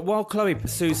 But while Chloe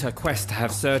pursues her quest to have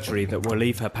surgery that will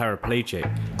leave her paraplegic,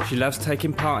 she loves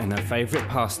taking part in her favourite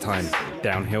pastime,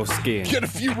 downhill skiing. Get a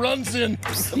few runs in.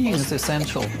 Skiing is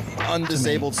essential.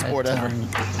 Undisabled sport ever.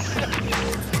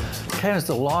 carries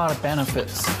a lot of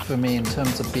benefits for me in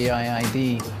terms of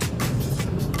BIID.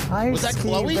 I Was that ski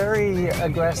Chloe? very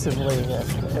aggressively.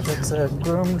 If it's a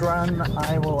groomed run,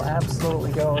 I will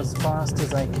absolutely go as fast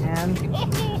as I can.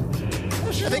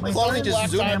 I think Chloe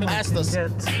just zoomed past us.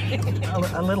 Get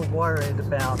a little worried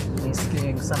about me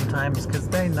skiing sometimes because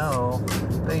they know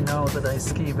that I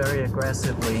ski very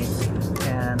aggressively,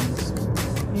 and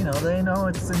they know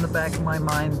it's in the back of my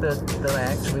mind that I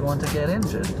actually want to get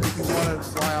injured. You want to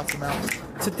fly off the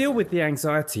mountain. To deal with the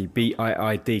anxiety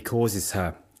BIID causes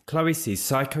her, Chloe sees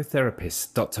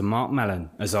psychotherapist Dr. Mark Mallon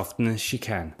as often as she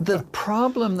can. The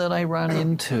problem that I run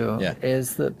into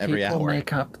is that Every people hour.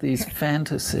 make up these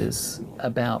fantasies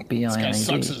about BIID. This guy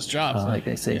sucks at his job. Like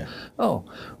they say, oh,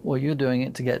 well, you're doing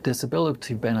it to get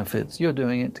disability benefits. You're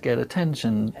doing it to get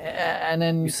attention. And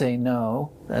then you say,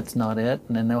 no, that's not it.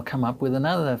 And then they'll come up with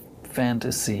another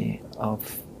fantasy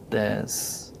of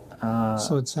theirs.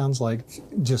 So it sounds like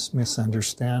just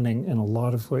misunderstanding, and a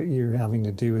lot of what you're having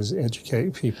to do is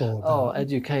educate people about.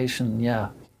 Education, yeah.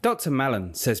 Dr.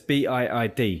 Mallon says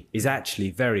BIID is actually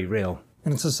very real.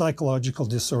 And it's a psychological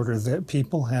disorder that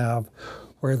people have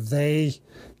where they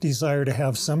desire to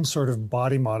have some sort of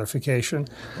body modification,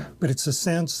 but it's a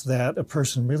sense that a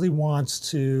person really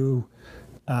wants to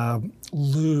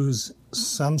lose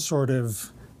some sort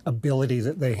of ability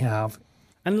that they have.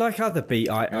 And like other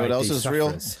BIID what else is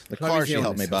real? sufferers, The car Chloe's she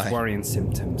helped me illness has buy. worrying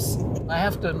symptoms. I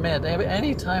have to admit,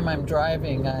 any time I'm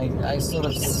driving, I sort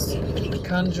of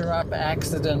conjure up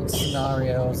accident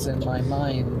scenarios in my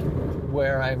mind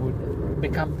where I would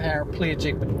become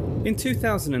paraplegic. In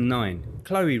 2009,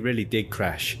 Chloe really did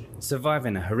crash,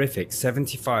 surviving a horrific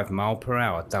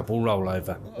 75-mile-per-hour double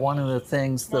rollover. One of the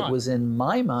things that was in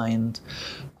my mind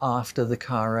after the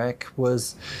car wreck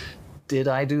was, did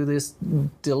I do this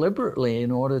deliberately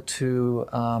in order to,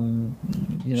 gonna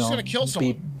kill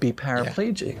someone. be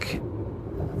paraplegic?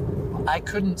 I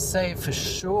couldn't say for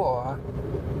sure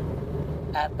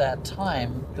at that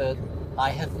time that I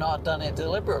had not done it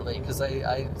deliberately because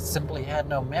I simply had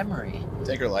no memory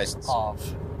Take her license.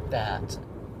 of that.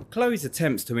 Chloe's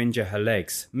attempts to injure her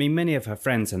legs mean many of her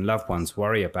friends and loved ones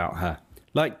worry about her,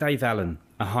 like Dave Allen,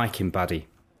 a hiking buddy.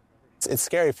 It's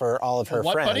scary for all of her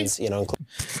what friends, buddy?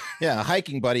 Yeah, a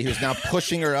hiking buddy who's now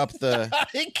pushing her up the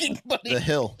Hiking, buddy. the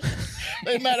hill.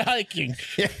 They met hiking.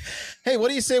 Yeah. Hey, what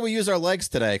do you say we use our legs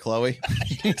today, Chloe?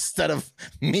 Instead of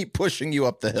me pushing you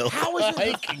up the hill. How is it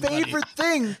Hiking, your buddy. favorite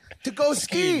thing to go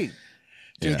skiing?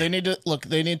 Dude, they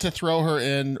need to throw her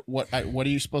in what are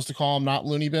you supposed to call them? Not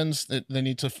loony bins. They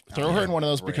need to throw her in one of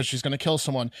those because she's going to kill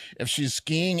someone. If she's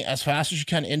skiing as fast as she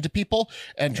can into people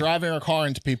and driving her car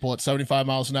into people at 75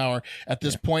 miles an hour, at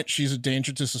this point, she's a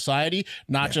danger to society,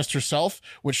 not just herself,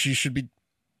 which she should be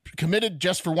committed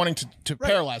just for wanting to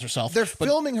paralyze herself. They're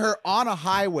filming her on a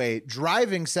highway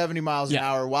driving 70 miles an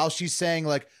hour while she's saying,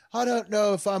 like, I don't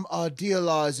know if I'm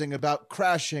idealizing about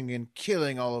crashing and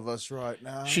killing all of us right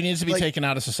now. She needs to be taken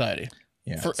out of society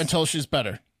until she's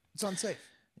better. It's unsafe.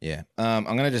 Yeah. I'm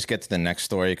going to just get to the next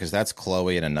story because that's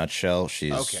Chloe in a nutshell.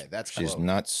 She's Chloe.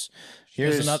 nuts.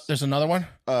 There's another one?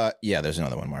 Yeah, there's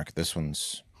another one, Mark. This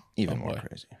one's even more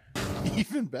crazy.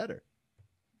 Even better.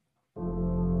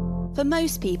 For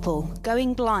most people,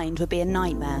 going blind would be a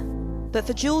nightmare. But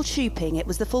for Jewel Shooping, it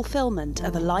was the fulfillment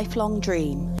of a lifelong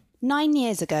dream. 9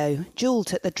 years ago, Jewel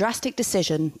took the drastic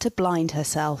decision to blind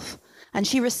herself, and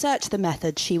she researched the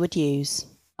method she would use.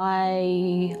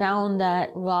 I found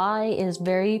that lye is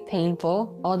very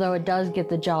painful, although it does get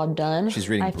the job done. She's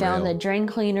reading I found Braille. that drain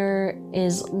cleaner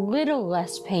is little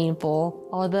less painful,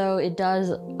 although it does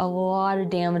a lot of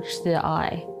damage to the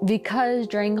eye. Because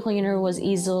drain cleaner was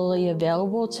easily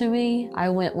available to me, I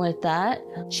went with that.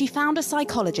 She found a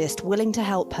psychologist willing to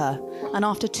help her, and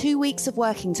after 2 weeks of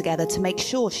working together to make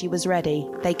sure she was ready,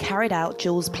 they carried out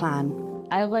Jewel's plan.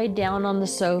 I laid down on the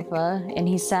sofa and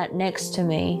he sat next to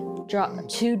me. Dropped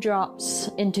 2 drops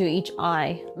into each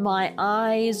eye. My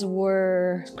eyes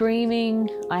were screaming.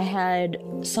 I had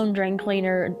some drain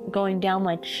cleaner going down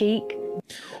my cheek. All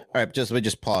right, let me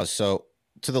just pause. So,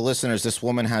 to the listeners, this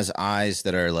woman has eyes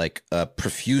that are like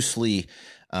profusely,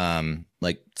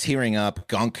 like tearing up,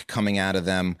 gunk coming out of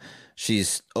them.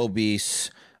 She's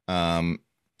obese.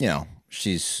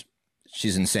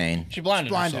 She's insane. She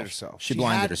blinded herself. She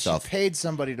blinded herself. She paid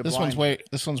somebody to This blind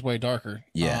This one's way darker.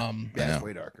 Yeah, it's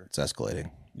way darker. It's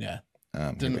escalating. Yeah.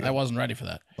 Here we go. I wasn't ready for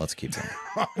that. Let's keep going.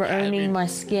 Burning my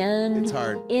skin. It's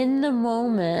hard. In the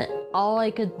moment, All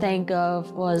I could think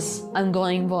of was, I'm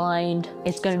going blind,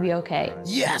 it's going to be okay.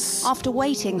 Yes! After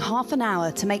waiting half an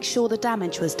hour to make sure the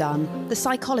damage was done, the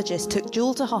psychologist took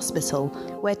Jewel to hospital,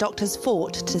 where doctors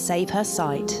fought to save her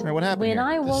sight. What happened When here?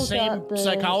 I woke up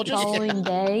the following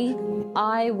day,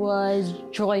 I was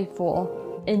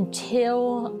joyful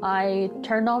until I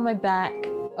turned on my back,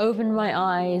 opened my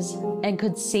eyes, and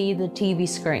could see the TV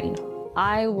screen.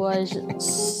 I was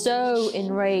so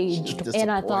enraged,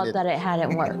 and I thought that it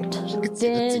hadn't worked.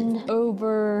 Then,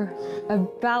 over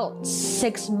about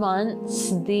 6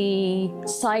 months, the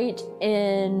sight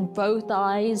in both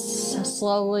eyes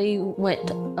slowly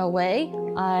went away.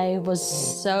 I was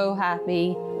so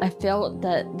happy. I felt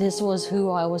that this was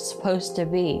who I was supposed to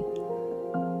be.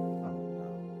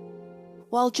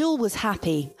 While Jewel was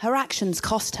happy, her actions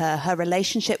cost her her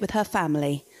relationship with her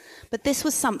family. But this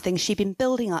was something she'd been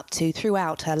building up to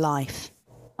throughout her life.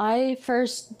 I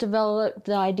first developed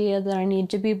the idea that I need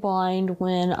to be blind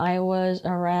when I was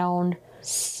around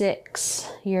 6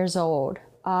 years old.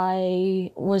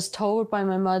 I was told by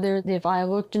my mother that if I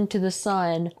looked into the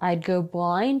sun, I'd go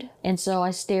blind, and so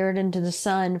I stared into the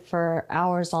sun for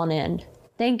hours on end.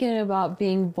 Thinking about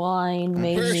being blind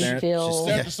made me feel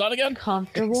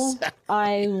comfortable. Exactly.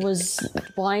 I was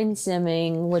blind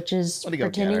simming, which is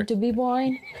pretending to be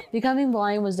blind. Becoming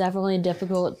blind was definitely a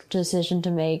difficult decision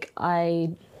to make.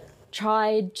 I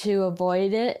tried to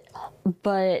avoid it,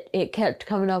 but it kept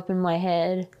coming up in my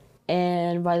head.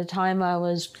 And by the time I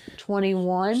was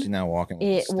 21, She's now walking with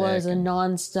it a was stick a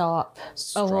nonstop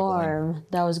alarm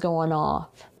that was going off.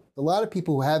 A lot of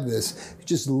people who have this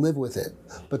just live with it,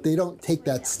 but they don't take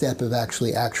that step of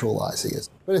actually actualizing it.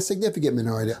 But a significant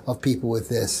minority of people with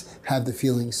this have the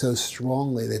feeling so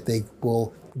strongly that they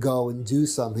will go and do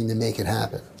something to make it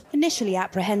happen. Initially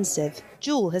apprehensive,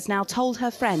 Jewel has now told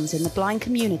her friends in the blind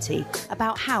community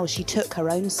about how she took her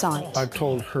own sight. I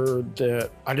told her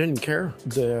that I didn't care,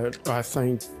 that I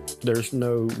think there's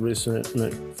no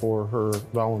resentment for her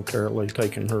voluntarily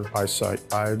taking her eyesight.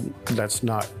 That's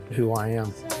not who I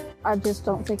am. I just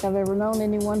don't think I've ever known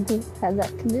anyone who had that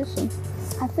condition.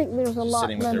 I think there's a lot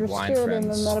understood in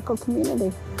the medical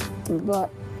community,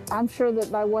 but I'm sure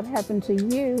that by what happened to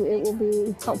you, it will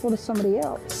be helpful to somebody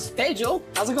else. Hey, Joel.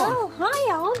 How's it going? Oh,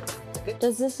 hi, y'all.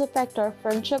 Does this affect our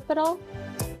friendship at all?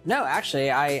 No,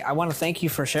 actually, I want to thank you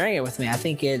for sharing it with me. I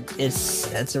think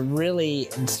it's a really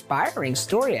inspiring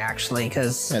story, actually,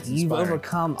 because you've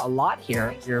overcome a lot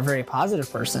here. You're a very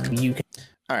positive person. You can.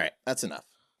 All right, that's enough.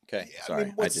 Okay, Yeah, sorry. I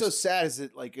mean, what's so sad is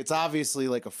that like it's obviously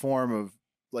like a form of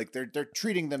like they're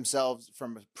treating themselves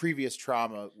from a previous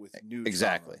trauma with new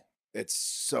Exactly. trauma. It's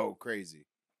so crazy.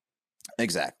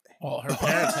 Exactly. Well, her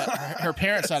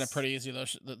parents had it pretty easy though.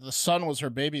 The son was her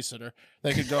babysitter.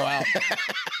 They could go out.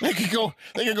 They could go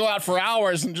out for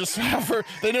hours and just have her.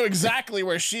 They knew exactly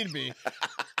where she'd be.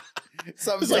 It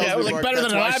was like better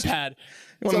than an iPad.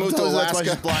 You want to move to Alaska?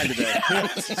 That's why she's blind today.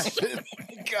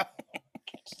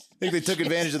 I think they took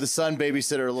advantage of the son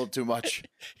babysitter a little too much.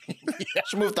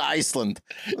 She moved to Iceland.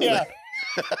 Yeah.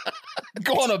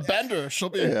 Go on a bender. She'll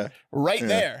be right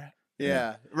there.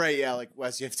 Yeah. Right. Yeah. Like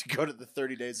Wes, you have to go to the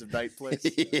 30 Days of Night place.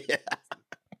 Yeah.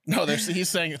 No, he's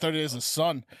saying 30 Days of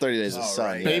sun. 30 Days of sun.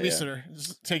 Right. Babysitter.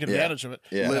 Just take advantage of it.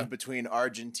 Yeah. Live between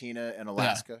Argentina and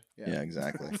Alaska. Yeah,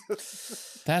 exactly.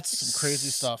 That's some crazy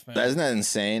stuff, man. Isn't that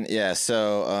insane? Yeah.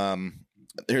 So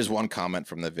here's one comment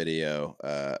from the video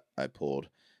I pulled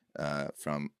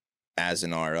from As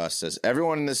in R Us says,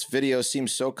 everyone in this video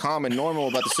seems so calm and normal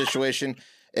about the situation.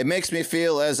 It makes me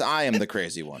feel as I am the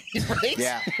crazy one. Right?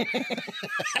 Yeah.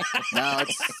 No,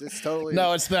 it's totally.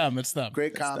 No, it's them. It's them.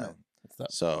 Great comment.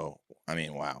 So, I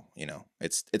mean, wow. You know,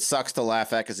 it sucks to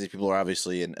laugh at because these people are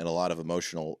obviously in a lot of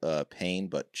emotional pain,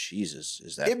 but Jesus,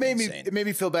 is that insane? It made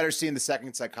me feel better seeing the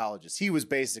second psychologist. He was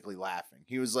basically laughing.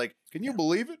 He was like, can you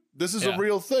believe it? This is a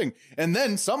real thing. And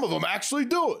then some of them actually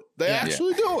do it. They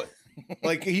actually do it.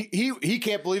 Like he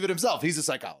can't believe it himself. He's a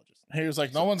psychologist. He was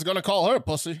like, no one's going to call her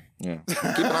pussy. Yeah. Keep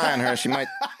an eye on her. She might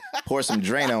pour some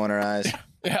Drano in her eyes.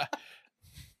 Yeah.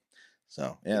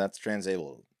 So, yeah, that's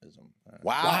transableism.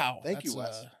 Wow. Thank you,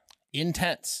 Wes.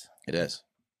 Intense. It is.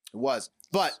 It was.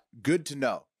 But good to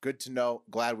know. Good to know.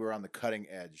 Glad we were on the cutting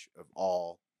edge of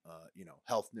all,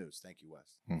 health news. Thank you, Wes.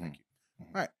 Thank you. All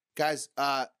right, guys.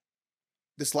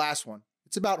 This last one,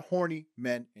 it's about horny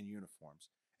men in uniforms.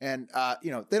 And,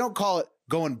 they don't call it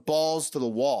going balls to the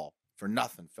wall for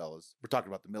nothing, fellas. We're talking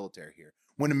about the military here.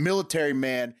 When a military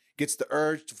man gets the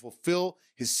urge to fulfill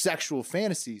his sexual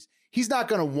fantasies, he's not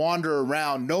going to wander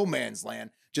around no man's land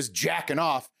just jacking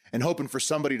off and hoping for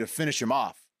somebody to finish him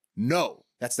off. No,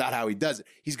 that's not how he does it.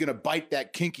 He's going to bite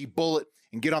that kinky bullet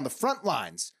and get on the front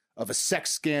lines of a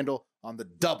sex scandal on the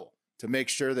double. to make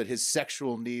sure that his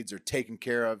sexual needs are taken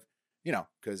care of,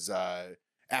 because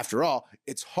after all,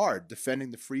 it's hard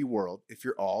defending the free world if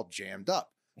you're all jammed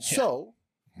up. Yeah. So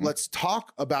let's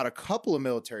talk about a couple of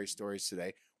military stories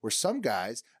today where some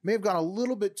guys may have gone a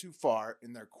little bit too far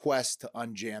in their quest to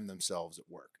unjam themselves at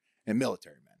work. And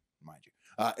military men, mind you.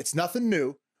 It's nothing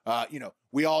new.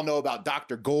 We all know about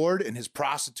Dr. Gord and his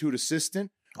prostitute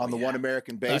assistant on the One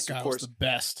American base. That guy of course, was the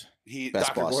best.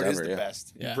 Dr. Gord is the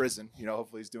best in prison.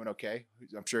 Hopefully he's doing okay.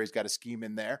 I'm sure he's got a scheme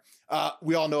in there.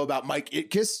 We all know about Mike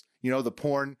Itkes, the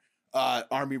porn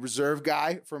Army Reserve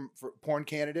guy for porn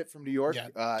candidate from New York.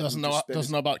 Yeah. Doesn't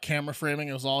know about camera framing.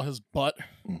 It was all his butt.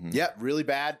 Mm-hmm. Yeah, really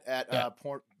bad at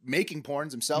porn, making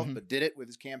porns himself, but did it with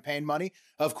his campaign money.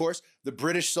 Of course, the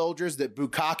British soldiers that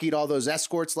bukkakied all those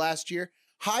escorts last year.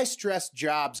 High stress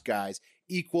jobs, guys,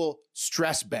 equal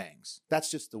stress bangs.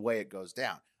 That's just the way it goes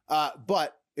down.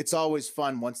 But it's always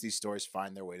fun once these stories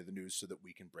find their way to the news so that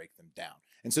we can break them down.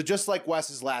 And so just like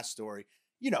Wes's last story,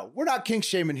 we're not kink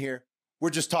shaming here.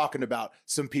 We're just talking about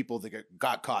some people that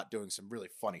got caught doing some really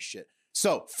funny shit.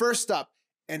 So first up,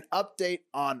 an update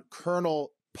on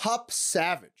Colonel Pup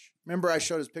Savage. Remember I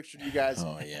showed his picture to you guys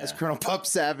as Colonel Pup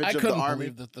Savage of the Army? I couldn't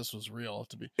believe that this was real.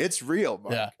 It's real,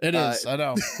 Mark. Yeah, it is. I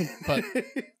know. But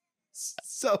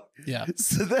So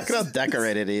look how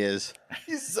decorated he is.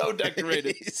 He's so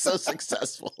decorated. He's so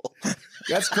successful.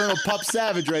 That's Colonel Pup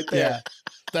Savage right there.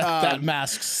 Yeah. That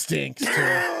mask stinks too.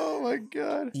 Oh my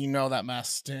god. That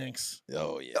mask stinks.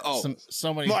 Oh yeah.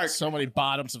 So many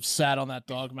bottoms have sat on that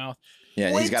dog mouth. Yeah,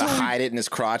 and he's got to hide it in his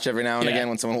crotch every now and again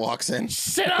when someone walks in.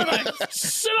 Sit on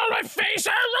my face.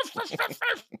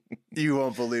 You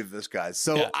won't believe this, guys.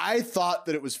 So I thought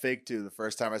that it was fake too the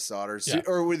first time I saw it,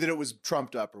 or that it was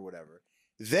trumped up or whatever.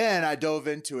 Then I dove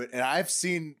into it, and I've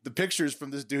seen the pictures from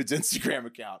this dude's Instagram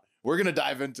account. We're gonna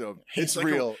dive into him. It's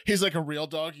real. He's like a real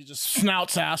dog. He just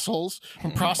snouts assholes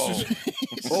from prostitutes.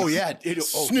 Oh yeah,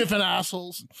 sniffing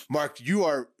assholes. Mark, you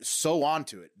are so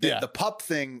onto it. The pup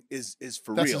thing is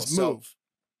for That's real. His move.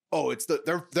 It's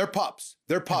they're pups.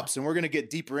 They're pups, and we're gonna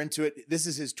get deeper into it. This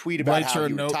is his tweet about how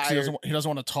he retired. He doesn't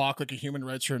want to talk like a human.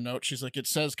 Writes her a note. She's like, it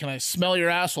says, "Can I smell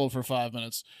your asshole for 5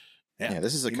 minutes?" Yeah,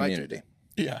 this is a community.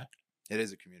 Yeah, it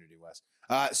is a community, Wes.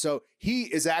 So he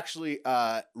is actually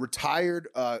retired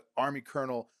Army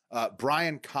Colonel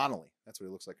Brian Connolly. That's what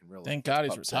he looks like in real life. Thank God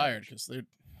he's retired because they would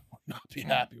not be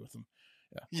happy with him.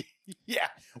 Yeah.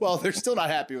 Well, they're still not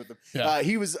happy with him. Yeah.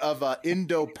 He was of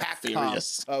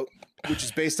Indo-PACOM, which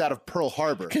is based out of Pearl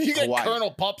Harbor. Can you get Hawaii.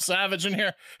 Colonel Pup Savage in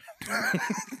here?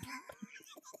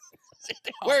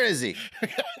 Where is he?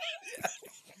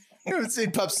 You haven't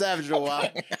seen Pup Savage in a while.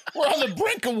 We're on the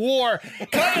brink of war. Can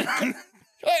I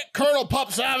get Colonel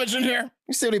Pup Savage in here?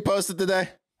 You see what he posted today?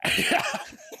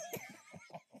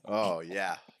 Oh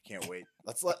yeah, can't wait.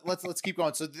 Let's keep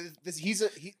going. So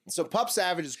so Pup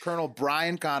Savage is Colonel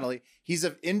Brian Connolly. He's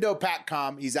of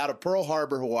Indo-PACOM. He's out of Pearl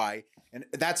Harbor, Hawaii, and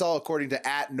that's all according to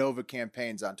 @Nova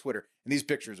Campaigns on Twitter. And these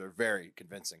pictures are very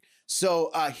convincing.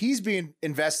 So he's being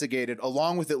investigated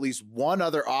along with at least one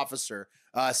other officer,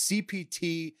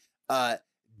 CPT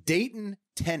Dayton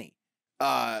Tenney,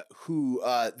 who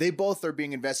they both are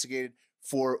being investigated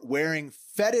for wearing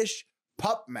fetish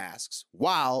pup masks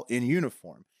while in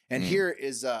uniform. And here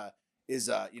is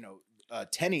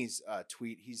Tenney's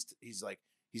tweet. He's like,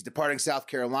 he's departing South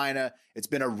Carolina. It's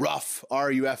been a rough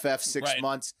RUFF 6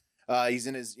 months. He's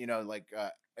in his,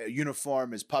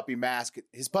 uniform, his puppy mask.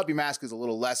 His puppy mask is a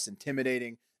little less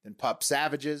intimidating than Pup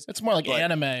Savage's. It's more like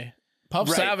anime. Pup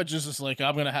Savage is just like,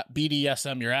 I'm going to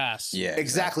BDSM your ass. Yeah,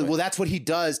 exactly. Well, that's what he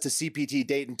does to CPT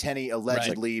Dayton Tenney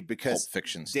allegedly because Pulp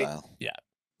Fiction style.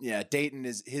 Yeah, Dayton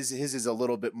is his is a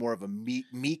little bit more of a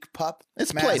meek pup.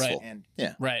 It's playful. And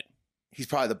he's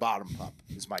probably the bottom pup,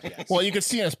 is my guess. Well, you can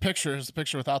see in his picture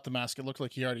without the mask, it looked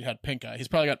like he already had pink eye. He's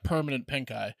probably got permanent pink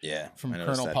eye. Yeah, from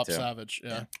Colonel Pup Savage.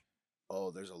 Yeah.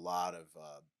 Oh, there's a lot of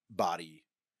body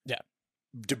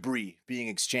debris being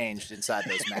exchanged inside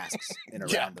those masks and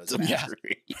around those masks.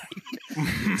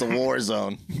 It's a war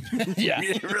zone. Yeah,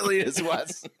 it really is,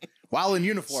 Wes. While in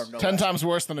uniform, 10 times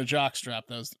worse than a jock strap.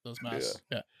 Those masks.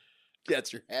 Yeah.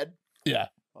 That's your head. Yeah.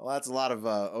 Well, that's a lot of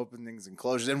openings and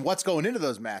closures, and what's going into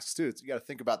those masks too. So you got to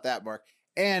think about that, Mark.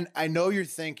 And I know you're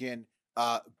thinking,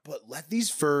 but let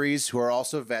these furries who are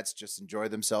also vets just enjoy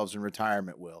themselves in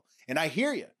retirement, Will. And I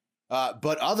hear you.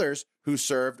 But others who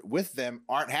served with them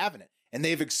aren't having it. And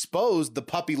they've exposed the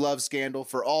puppy love scandal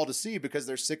for all to see because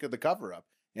they're sick of the cover up.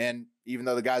 And even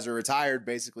though the guys are retired,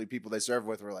 basically people they serve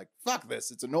with were like, fuck this,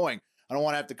 it's annoying. I don't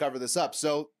want to have to cover this up.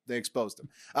 So they exposed him.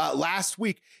 Last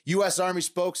week, U.S. Army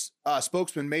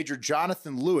spokesman Major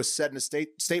Jonathan Lewis said in a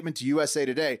statement to USA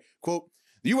Today, quote,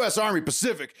 The U.S. Army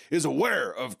Pacific is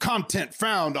aware of content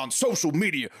found on social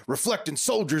media reflecting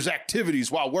soldiers'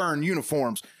 activities while wearing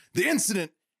uniforms. The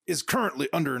incident is currently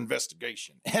under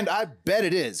investigation. And I bet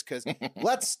it is, because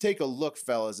let's take a look,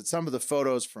 fellas, at some of the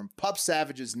photos from Pup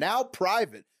Savage's now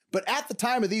private, but at the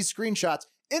time of these screenshots,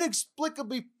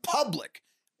 inexplicably public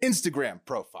Instagram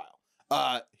profile.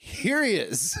 Here he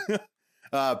is.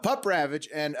 Pup Ravage,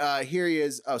 and here he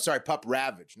is. Oh, sorry, Pup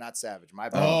Ravage, not Savage. My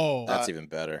bad. Oh, that's even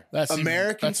better. That's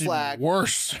American flag. Even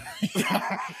worse.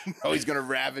 Oh, he's gonna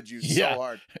ravage you so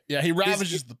hard. Yeah, he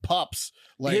ravages the pups.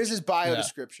 Like, here's his bio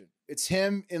description. It's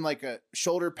him in like a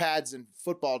shoulder pads and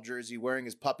football jersey, wearing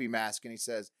his puppy mask, and he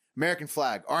says, "American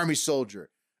flag, Army soldier,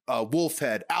 wolf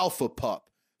head, alpha pup,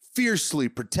 fiercely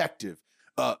protective,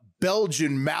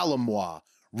 Belgian Malinois,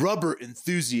 rubber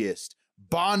enthusiast,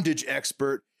 bondage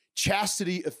expert."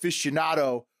 Chastity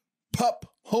aficionado, Pup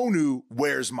Honu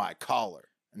wears my collar.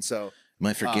 And so, am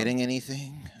I forgetting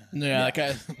anything? Yeah, that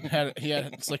guy had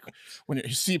it's like when you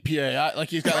CPA, like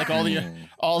he's got like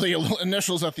all the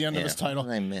initials at the end of his title.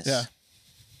 I miss. Yeah,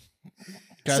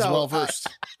 guy's well versed.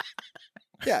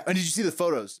 Yeah, and did you see the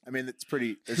photos? I mean, it's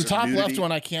pretty. The top left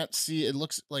one I can't see. It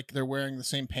looks like they're wearing the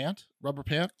same rubber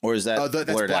pant. Or is that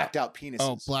that's blacked out penises?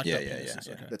 Oh, blacked out penises.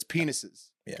 Yeah. Okay. That's penises.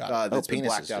 Yeah, that's been penises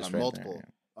blacked out on multiple.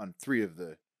 On 3 of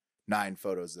the 9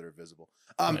 photos that are visible.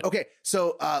 Okay,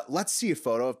 so let's see a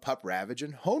photo of Pup Ravage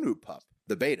and Honu Pup,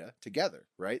 the beta, together,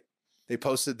 right? They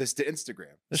posted this to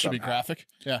Instagram. This should be graphic.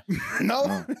 Yeah.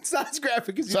 No, it's not as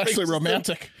graphic as it's actually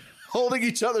romantic. Holding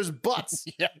each other's butts.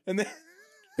 Yeah. And then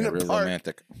really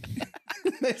romantic.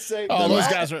 They say, "Oh,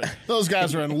 those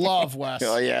guys are in love, Wes."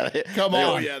 Oh yeah, come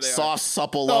on, they soft,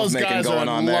 supple love making going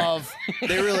on there. Love.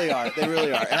 They really are. They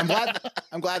really are, and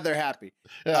I'm glad they're happy.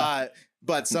 Yeah.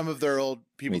 But some of their old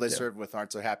people they served with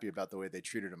aren't so happy about the way they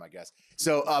treated him, I guess.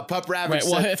 So Pup Ravage.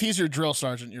 Right, well, if he's your drill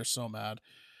sergeant, you're so mad.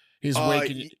 He's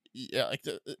waking you. Yeah, like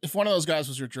if one of those guys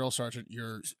was your drill sergeant,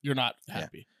 you're not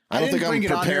happy. I don't think I'm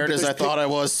prepared as I thought I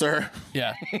was, sir.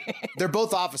 Yeah. They're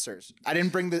both officers. I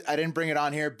didn't bring it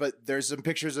on here, but there's some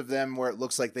pictures of them where it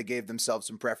looks like they gave themselves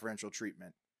some preferential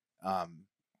treatment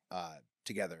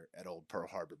together at old Pearl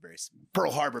Harbor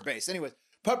Base. Anyways,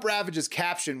 Pup Ravage's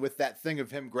caption with that thing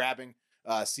of him grabbing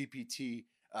CPT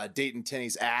Dayton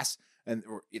Tenney's ass,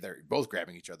 or either both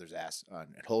grabbing each other's ass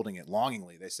and holding it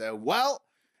longingly. They say, "Well,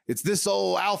 it's this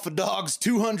old Alpha Dog's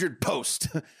 200 post.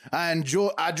 I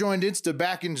joined Insta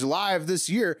back in July of this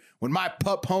year when my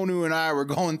pup Honu and I were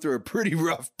going through a pretty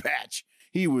rough patch.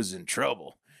 He was in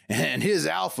trouble, and his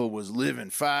Alpha was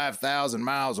living 5,000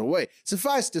 miles away.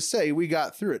 Suffice to say, we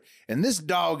got through it, and this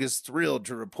dog is thrilled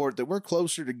to report that we're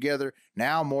closer together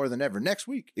now more than ever. Next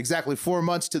week, exactly 4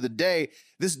 months to the day,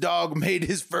 this dog made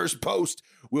his first post.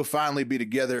 We'll finally be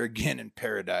together again in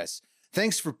paradise.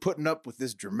 Thanks for putting up with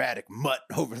this dramatic mutt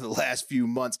over the last few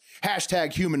months.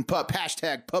 Hashtag human pup,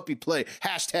 hashtag puppy play,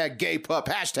 hashtag gay pup,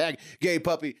 hashtag gay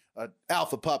puppy,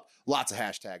 alpha pup, lots of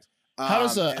hashtags." How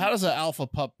does an alpha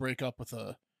pup break up with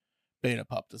a beta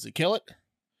pup? Does he kill it?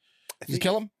 Does he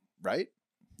kill him? Right?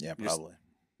 Yeah, probably.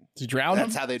 Does he drown him?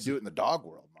 That's how they do it in the dog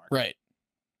world, Mark. Right.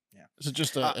 Yeah. Is it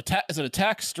just is it a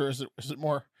text, or is it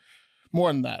more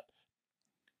than that?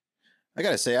 I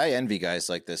gotta say, I envy guys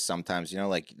like this sometimes. You know,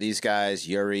 like these guys,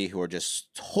 Yuri, who are just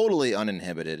totally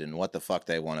uninhibited in what the fuck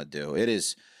they want to do. It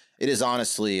is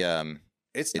honestly,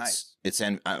 it's nice.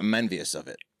 I'm envious of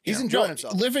it. He's enjoying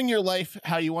himself. Living your life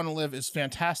how you want to live is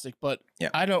fantastic, but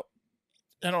I don't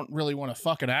really want to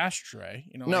fuck an ashtray.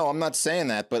 You know? No, I'm not saying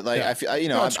that, but like I feel,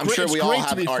 I'm sure we all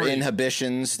have our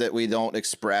inhibitions that we don't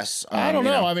express. I don't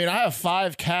know. I mean, I have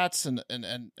 5 cats, and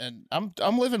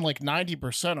I'm living like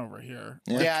 90% over here.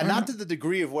 Yeah, not to the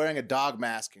degree of wearing a dog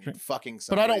mask and fucking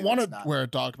somebody. But I don't want to wear a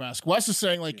dog mask. Wes is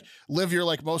saying like live your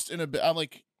like most I'm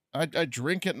like. I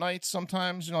drink at night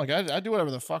sometimes, you know, like I do whatever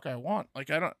the fuck I want.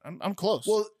 Like I'm close.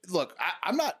 Well, look,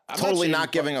 I'm totally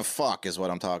not giving a fuck is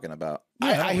what I'm talking about.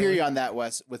 Yeah, I hear you on that,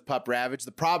 Wes, with Pup Ravage.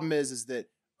 The problem is that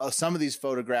some of these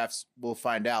photographs we'll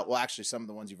find out. Well, actually, some of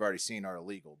the ones you've already seen are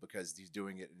illegal because he's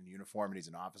doing it in uniform and he's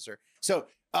an officer. So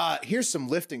here's some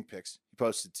lifting pics he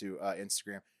posted to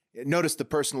Instagram. Notice the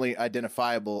personally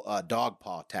identifiable dog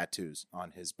paw tattoos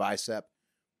on his bicep.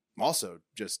 Also,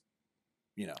 just,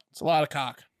 it's a lot of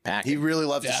cock. He really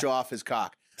loves to show off his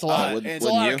cock. It's a lot. It's a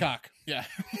lot of cock. Yeah.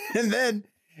 and then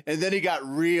he got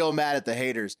real mad at the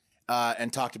haters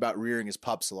and talked about rearing his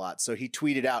pups a lot. So he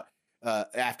tweeted out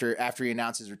after he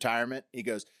announced his retirement, he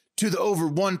goes, "To the over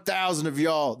 1,000 of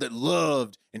y'all that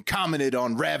loved and commented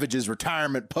on Ravage's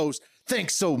retirement post,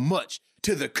 thanks so much.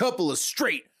 To the couple of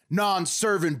straight,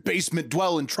 non-serving basement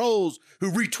dwelling trolls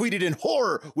who retweeted in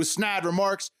horror with snide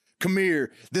remarks, Come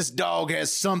here. This dog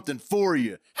has something for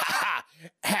you. Ha ha.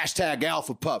 Hashtag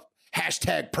alpha pup.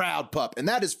 Hashtag proud pup. And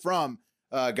that is from,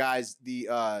 guys,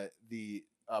 the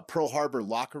Pearl Harbor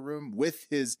locker room with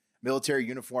his military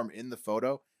uniform in the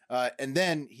photo. And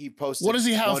then he posted. What does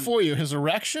he have for you? His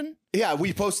erection? Yeah,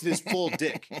 we posted his full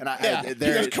dick. And he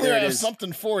goes, come here, I have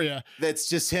something for you. That's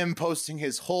just him posting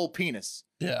his whole penis.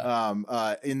 Yeah.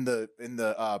 In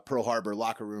the Pearl Harbor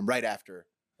locker room right after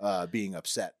being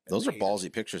upset. Those are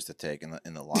ballsy pictures to take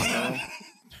in the locker room.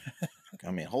 I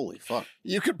mean, holy fuck.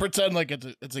 You could pretend like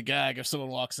it's a gag if someone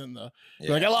walks in though.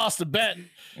 You're like, I lost a bet.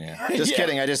 Yeah. Just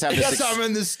kidding. I just have this. Yes, I'm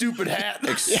in this stupid hat.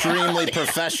 Extremely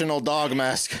professional dog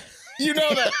mask. You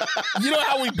know that. You know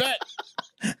how we bet.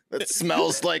 It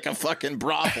smells like a fucking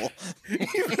brothel.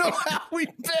 You know how we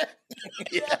bet.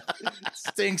 Yeah. It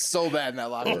stinks so bad in that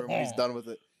locker room when he's done with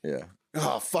it. Yeah.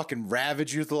 Oh, fucking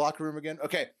Ravage used the locker room again.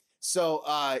 Okay. So,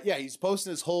 yeah, he's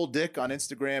posting his whole dick on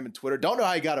Instagram and Twitter. Don't know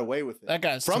how he got away with it. That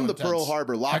guy's from the intense. Pearl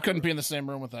Harbor locker. I couldn't be in the same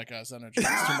room with that guy's energy.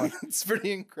 It's too much. It's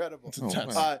pretty incredible. It's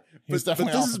intense. But this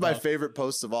is my favorite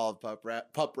post of all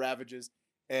of Pup Ravages.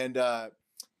 And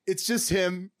it's just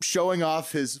him showing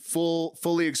off his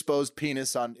fully exposed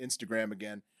penis on Instagram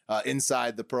again,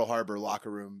 inside the Pearl Harbor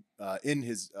locker room, in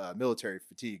his military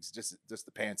fatigues, just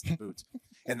the pants and the boots.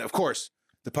 And, of course,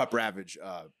 the Pup Ravage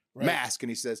mask. And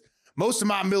he says, most of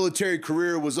my military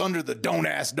career was under the don't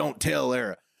ask, don't tell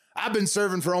era. I've been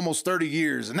serving for almost 30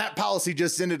 years, and that policy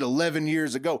just ended 11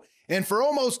 years ago. And for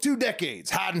almost 2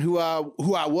 decades, hiding who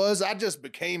I was, I just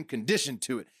became conditioned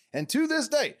to it. And to this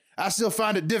day, I still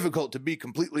find it difficult to be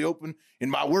completely open in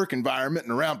my work environment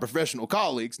and around professional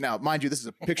colleagues. Now, mind you, this is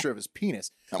a picture of his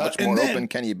penis. How much more open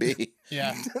can you be?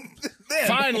 Yeah.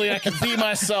 Finally, I can be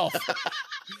myself.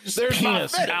 There's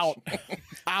penis my out.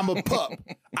 I'm a pup.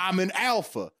 I'm an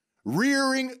alpha.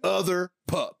 Rearing other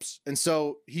pups. And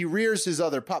so he rears his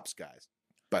other pups, guys,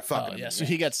 by fucking them. So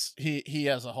he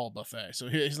has a whole buffet. So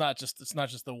it's not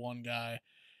just the one guy.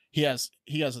 He has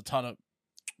a ton of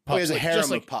pups. He has a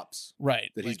harem of pups.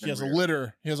 Right. That like he's he has been a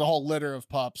litter. He has a whole litter of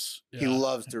pups. Yeah. He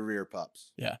loves to rear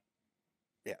pups. Yeah.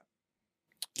 Yeah.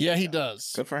 Yeah, he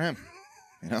does. Good for him.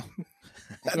 You know?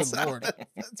 That's Lord.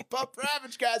 That's Pup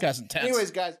Ravage, guys. Guy's intense.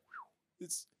 Anyways, guys,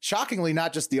 it's shockingly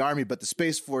not just the Army, but the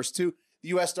Space Force, too. The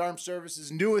U.S. Armed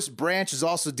Services' newest branch is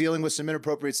also dealing with some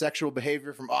inappropriate sexual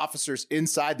behavior from officers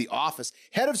inside the office.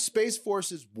 Head of Space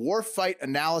Force's Warfight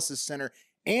Analysis Center,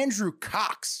 Andrew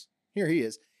Cox, here he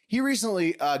is. He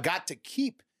recently got to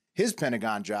keep his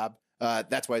Pentagon job.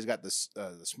 That's why he's got this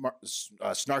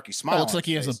snarky smile. It looks like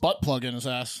he has a butt plug in his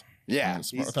ass. Yeah,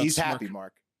 he's happy,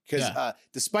 Mark. Because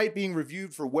despite being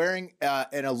reviewed for wearing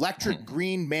an electric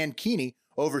green mankini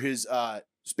over his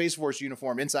Space Force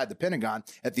uniform inside the Pentagon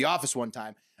at the office one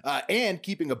time, and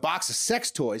keeping a box of sex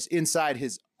toys inside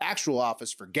his actual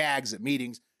office for gags at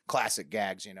meetings, classic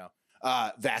gags, you know,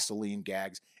 Vaseline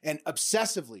gags, and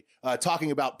obsessively talking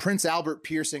about Prince Albert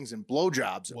piercings and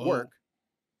blowjobs at work,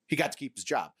 he got to keep his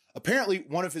job. Apparently,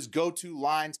 one of his go-to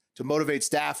lines to motivate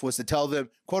staff was to tell them,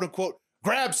 quote unquote,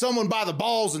 grab someone by the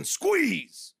balls and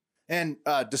squeeze. And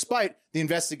despite the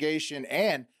investigation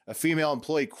and a female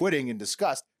employee quitting in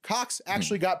disgust, Cox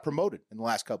actually got promoted in the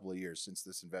last couple of years since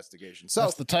this investigation. So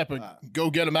that's the type of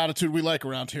go-get-em attitude we like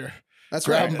around here. That's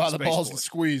grab right. them by the balls and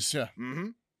squeeze. Yeah. Mm-hmm.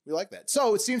 We like that.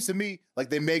 So it seems to me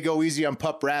like they may go easy on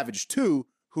Pup Ravage too.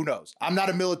 Who knows? I'm not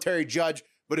a military judge,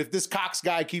 but if this Cox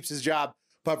guy keeps his job,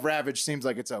 Pup Ravage seems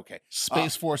like it's okay.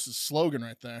 Space Force's slogan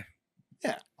right there.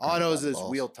 Yeah. All I know is this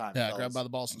wheel time. Yeah, fellas. grab by the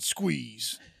balls and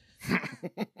squeeze.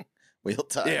 Wheel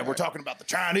time. Yeah, we're talking about the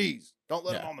Chinese. Don't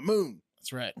let them on the moon.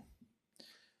 That's right.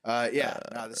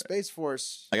 The Space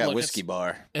Force. I got Look, whiskey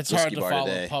bar. It's whiskey hard to bar follow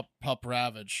today. Pup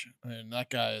Ravage. I mean, that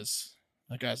guy's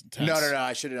intense. No.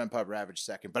 I should have done Pup Ravage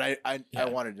second, but I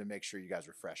wanted to make sure you guys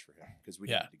were fresh for him because we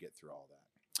needed to get through all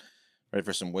that. Ready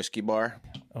for some whiskey bar?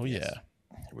 Oh yeah.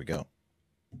 Here we go.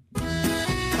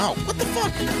 Oh, what the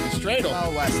fuck? Straight up.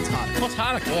 Oh, last tonic. What's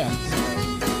tonic? Yeah.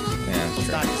 Yeah, Let's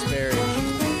not disparage.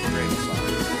 Great song.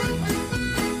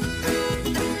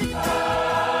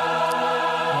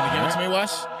 Want to give it to me,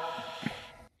 Wes?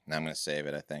 Now I'm gonna save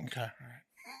it. I think. Okay. All right.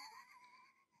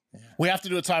 Yeah. We have to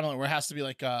do a time limit where it has to be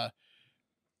like it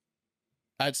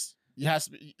has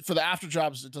to be for the after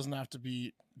jobs. It doesn't have to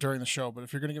be during the show, but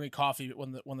if you're gonna give me coffee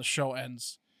when the show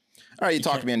ends. All right, you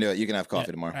talked me into it. You can have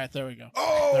coffee tomorrow. All right, there we go.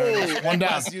 Oh, there it is. One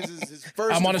down. Wes uses his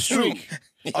first. I'm on a streak.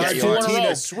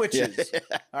 Argentina switches.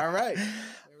 All right.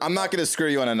 I'm not gonna screw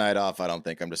you on a night off. I don't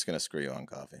think. I'm just gonna screw you on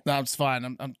coffee. No, it's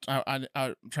fine. I'm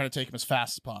trying to take him as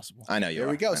fast as possible. I know you. There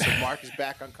are. we go. So Mark is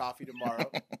back on coffee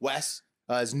tomorrow. Wes,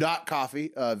 is not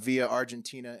coffee via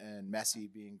Argentina and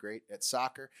Messi being great at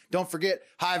soccer. Don't forget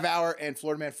Hive Hour and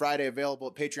Florida Man Friday available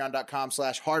at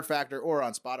patreon.com/hardfactor or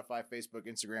on Spotify, Facebook,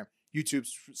 Instagram, YouTube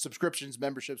subscriptions,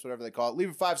 memberships, whatever they call it.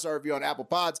 Leave a 5-star review on Apple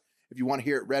Pods if you want to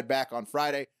hear it read back on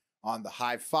Friday on the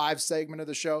Hive 5 segment of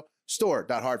the show.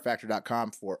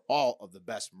 Store.hardfactor.com for all of the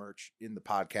best merch in the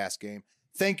podcast game.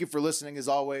 Thank you for listening as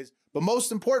always. But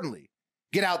most importantly,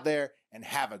 get out there and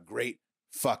have a great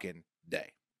fucking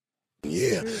day.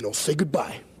 Yeah, no, say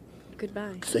goodbye.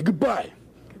 Goodbye. Say goodbye.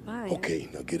 Goodbye. Okay,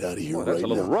 now get out of here Boy, that's right a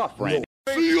little now. rough, Randy.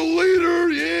 No. See you later,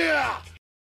 yeah!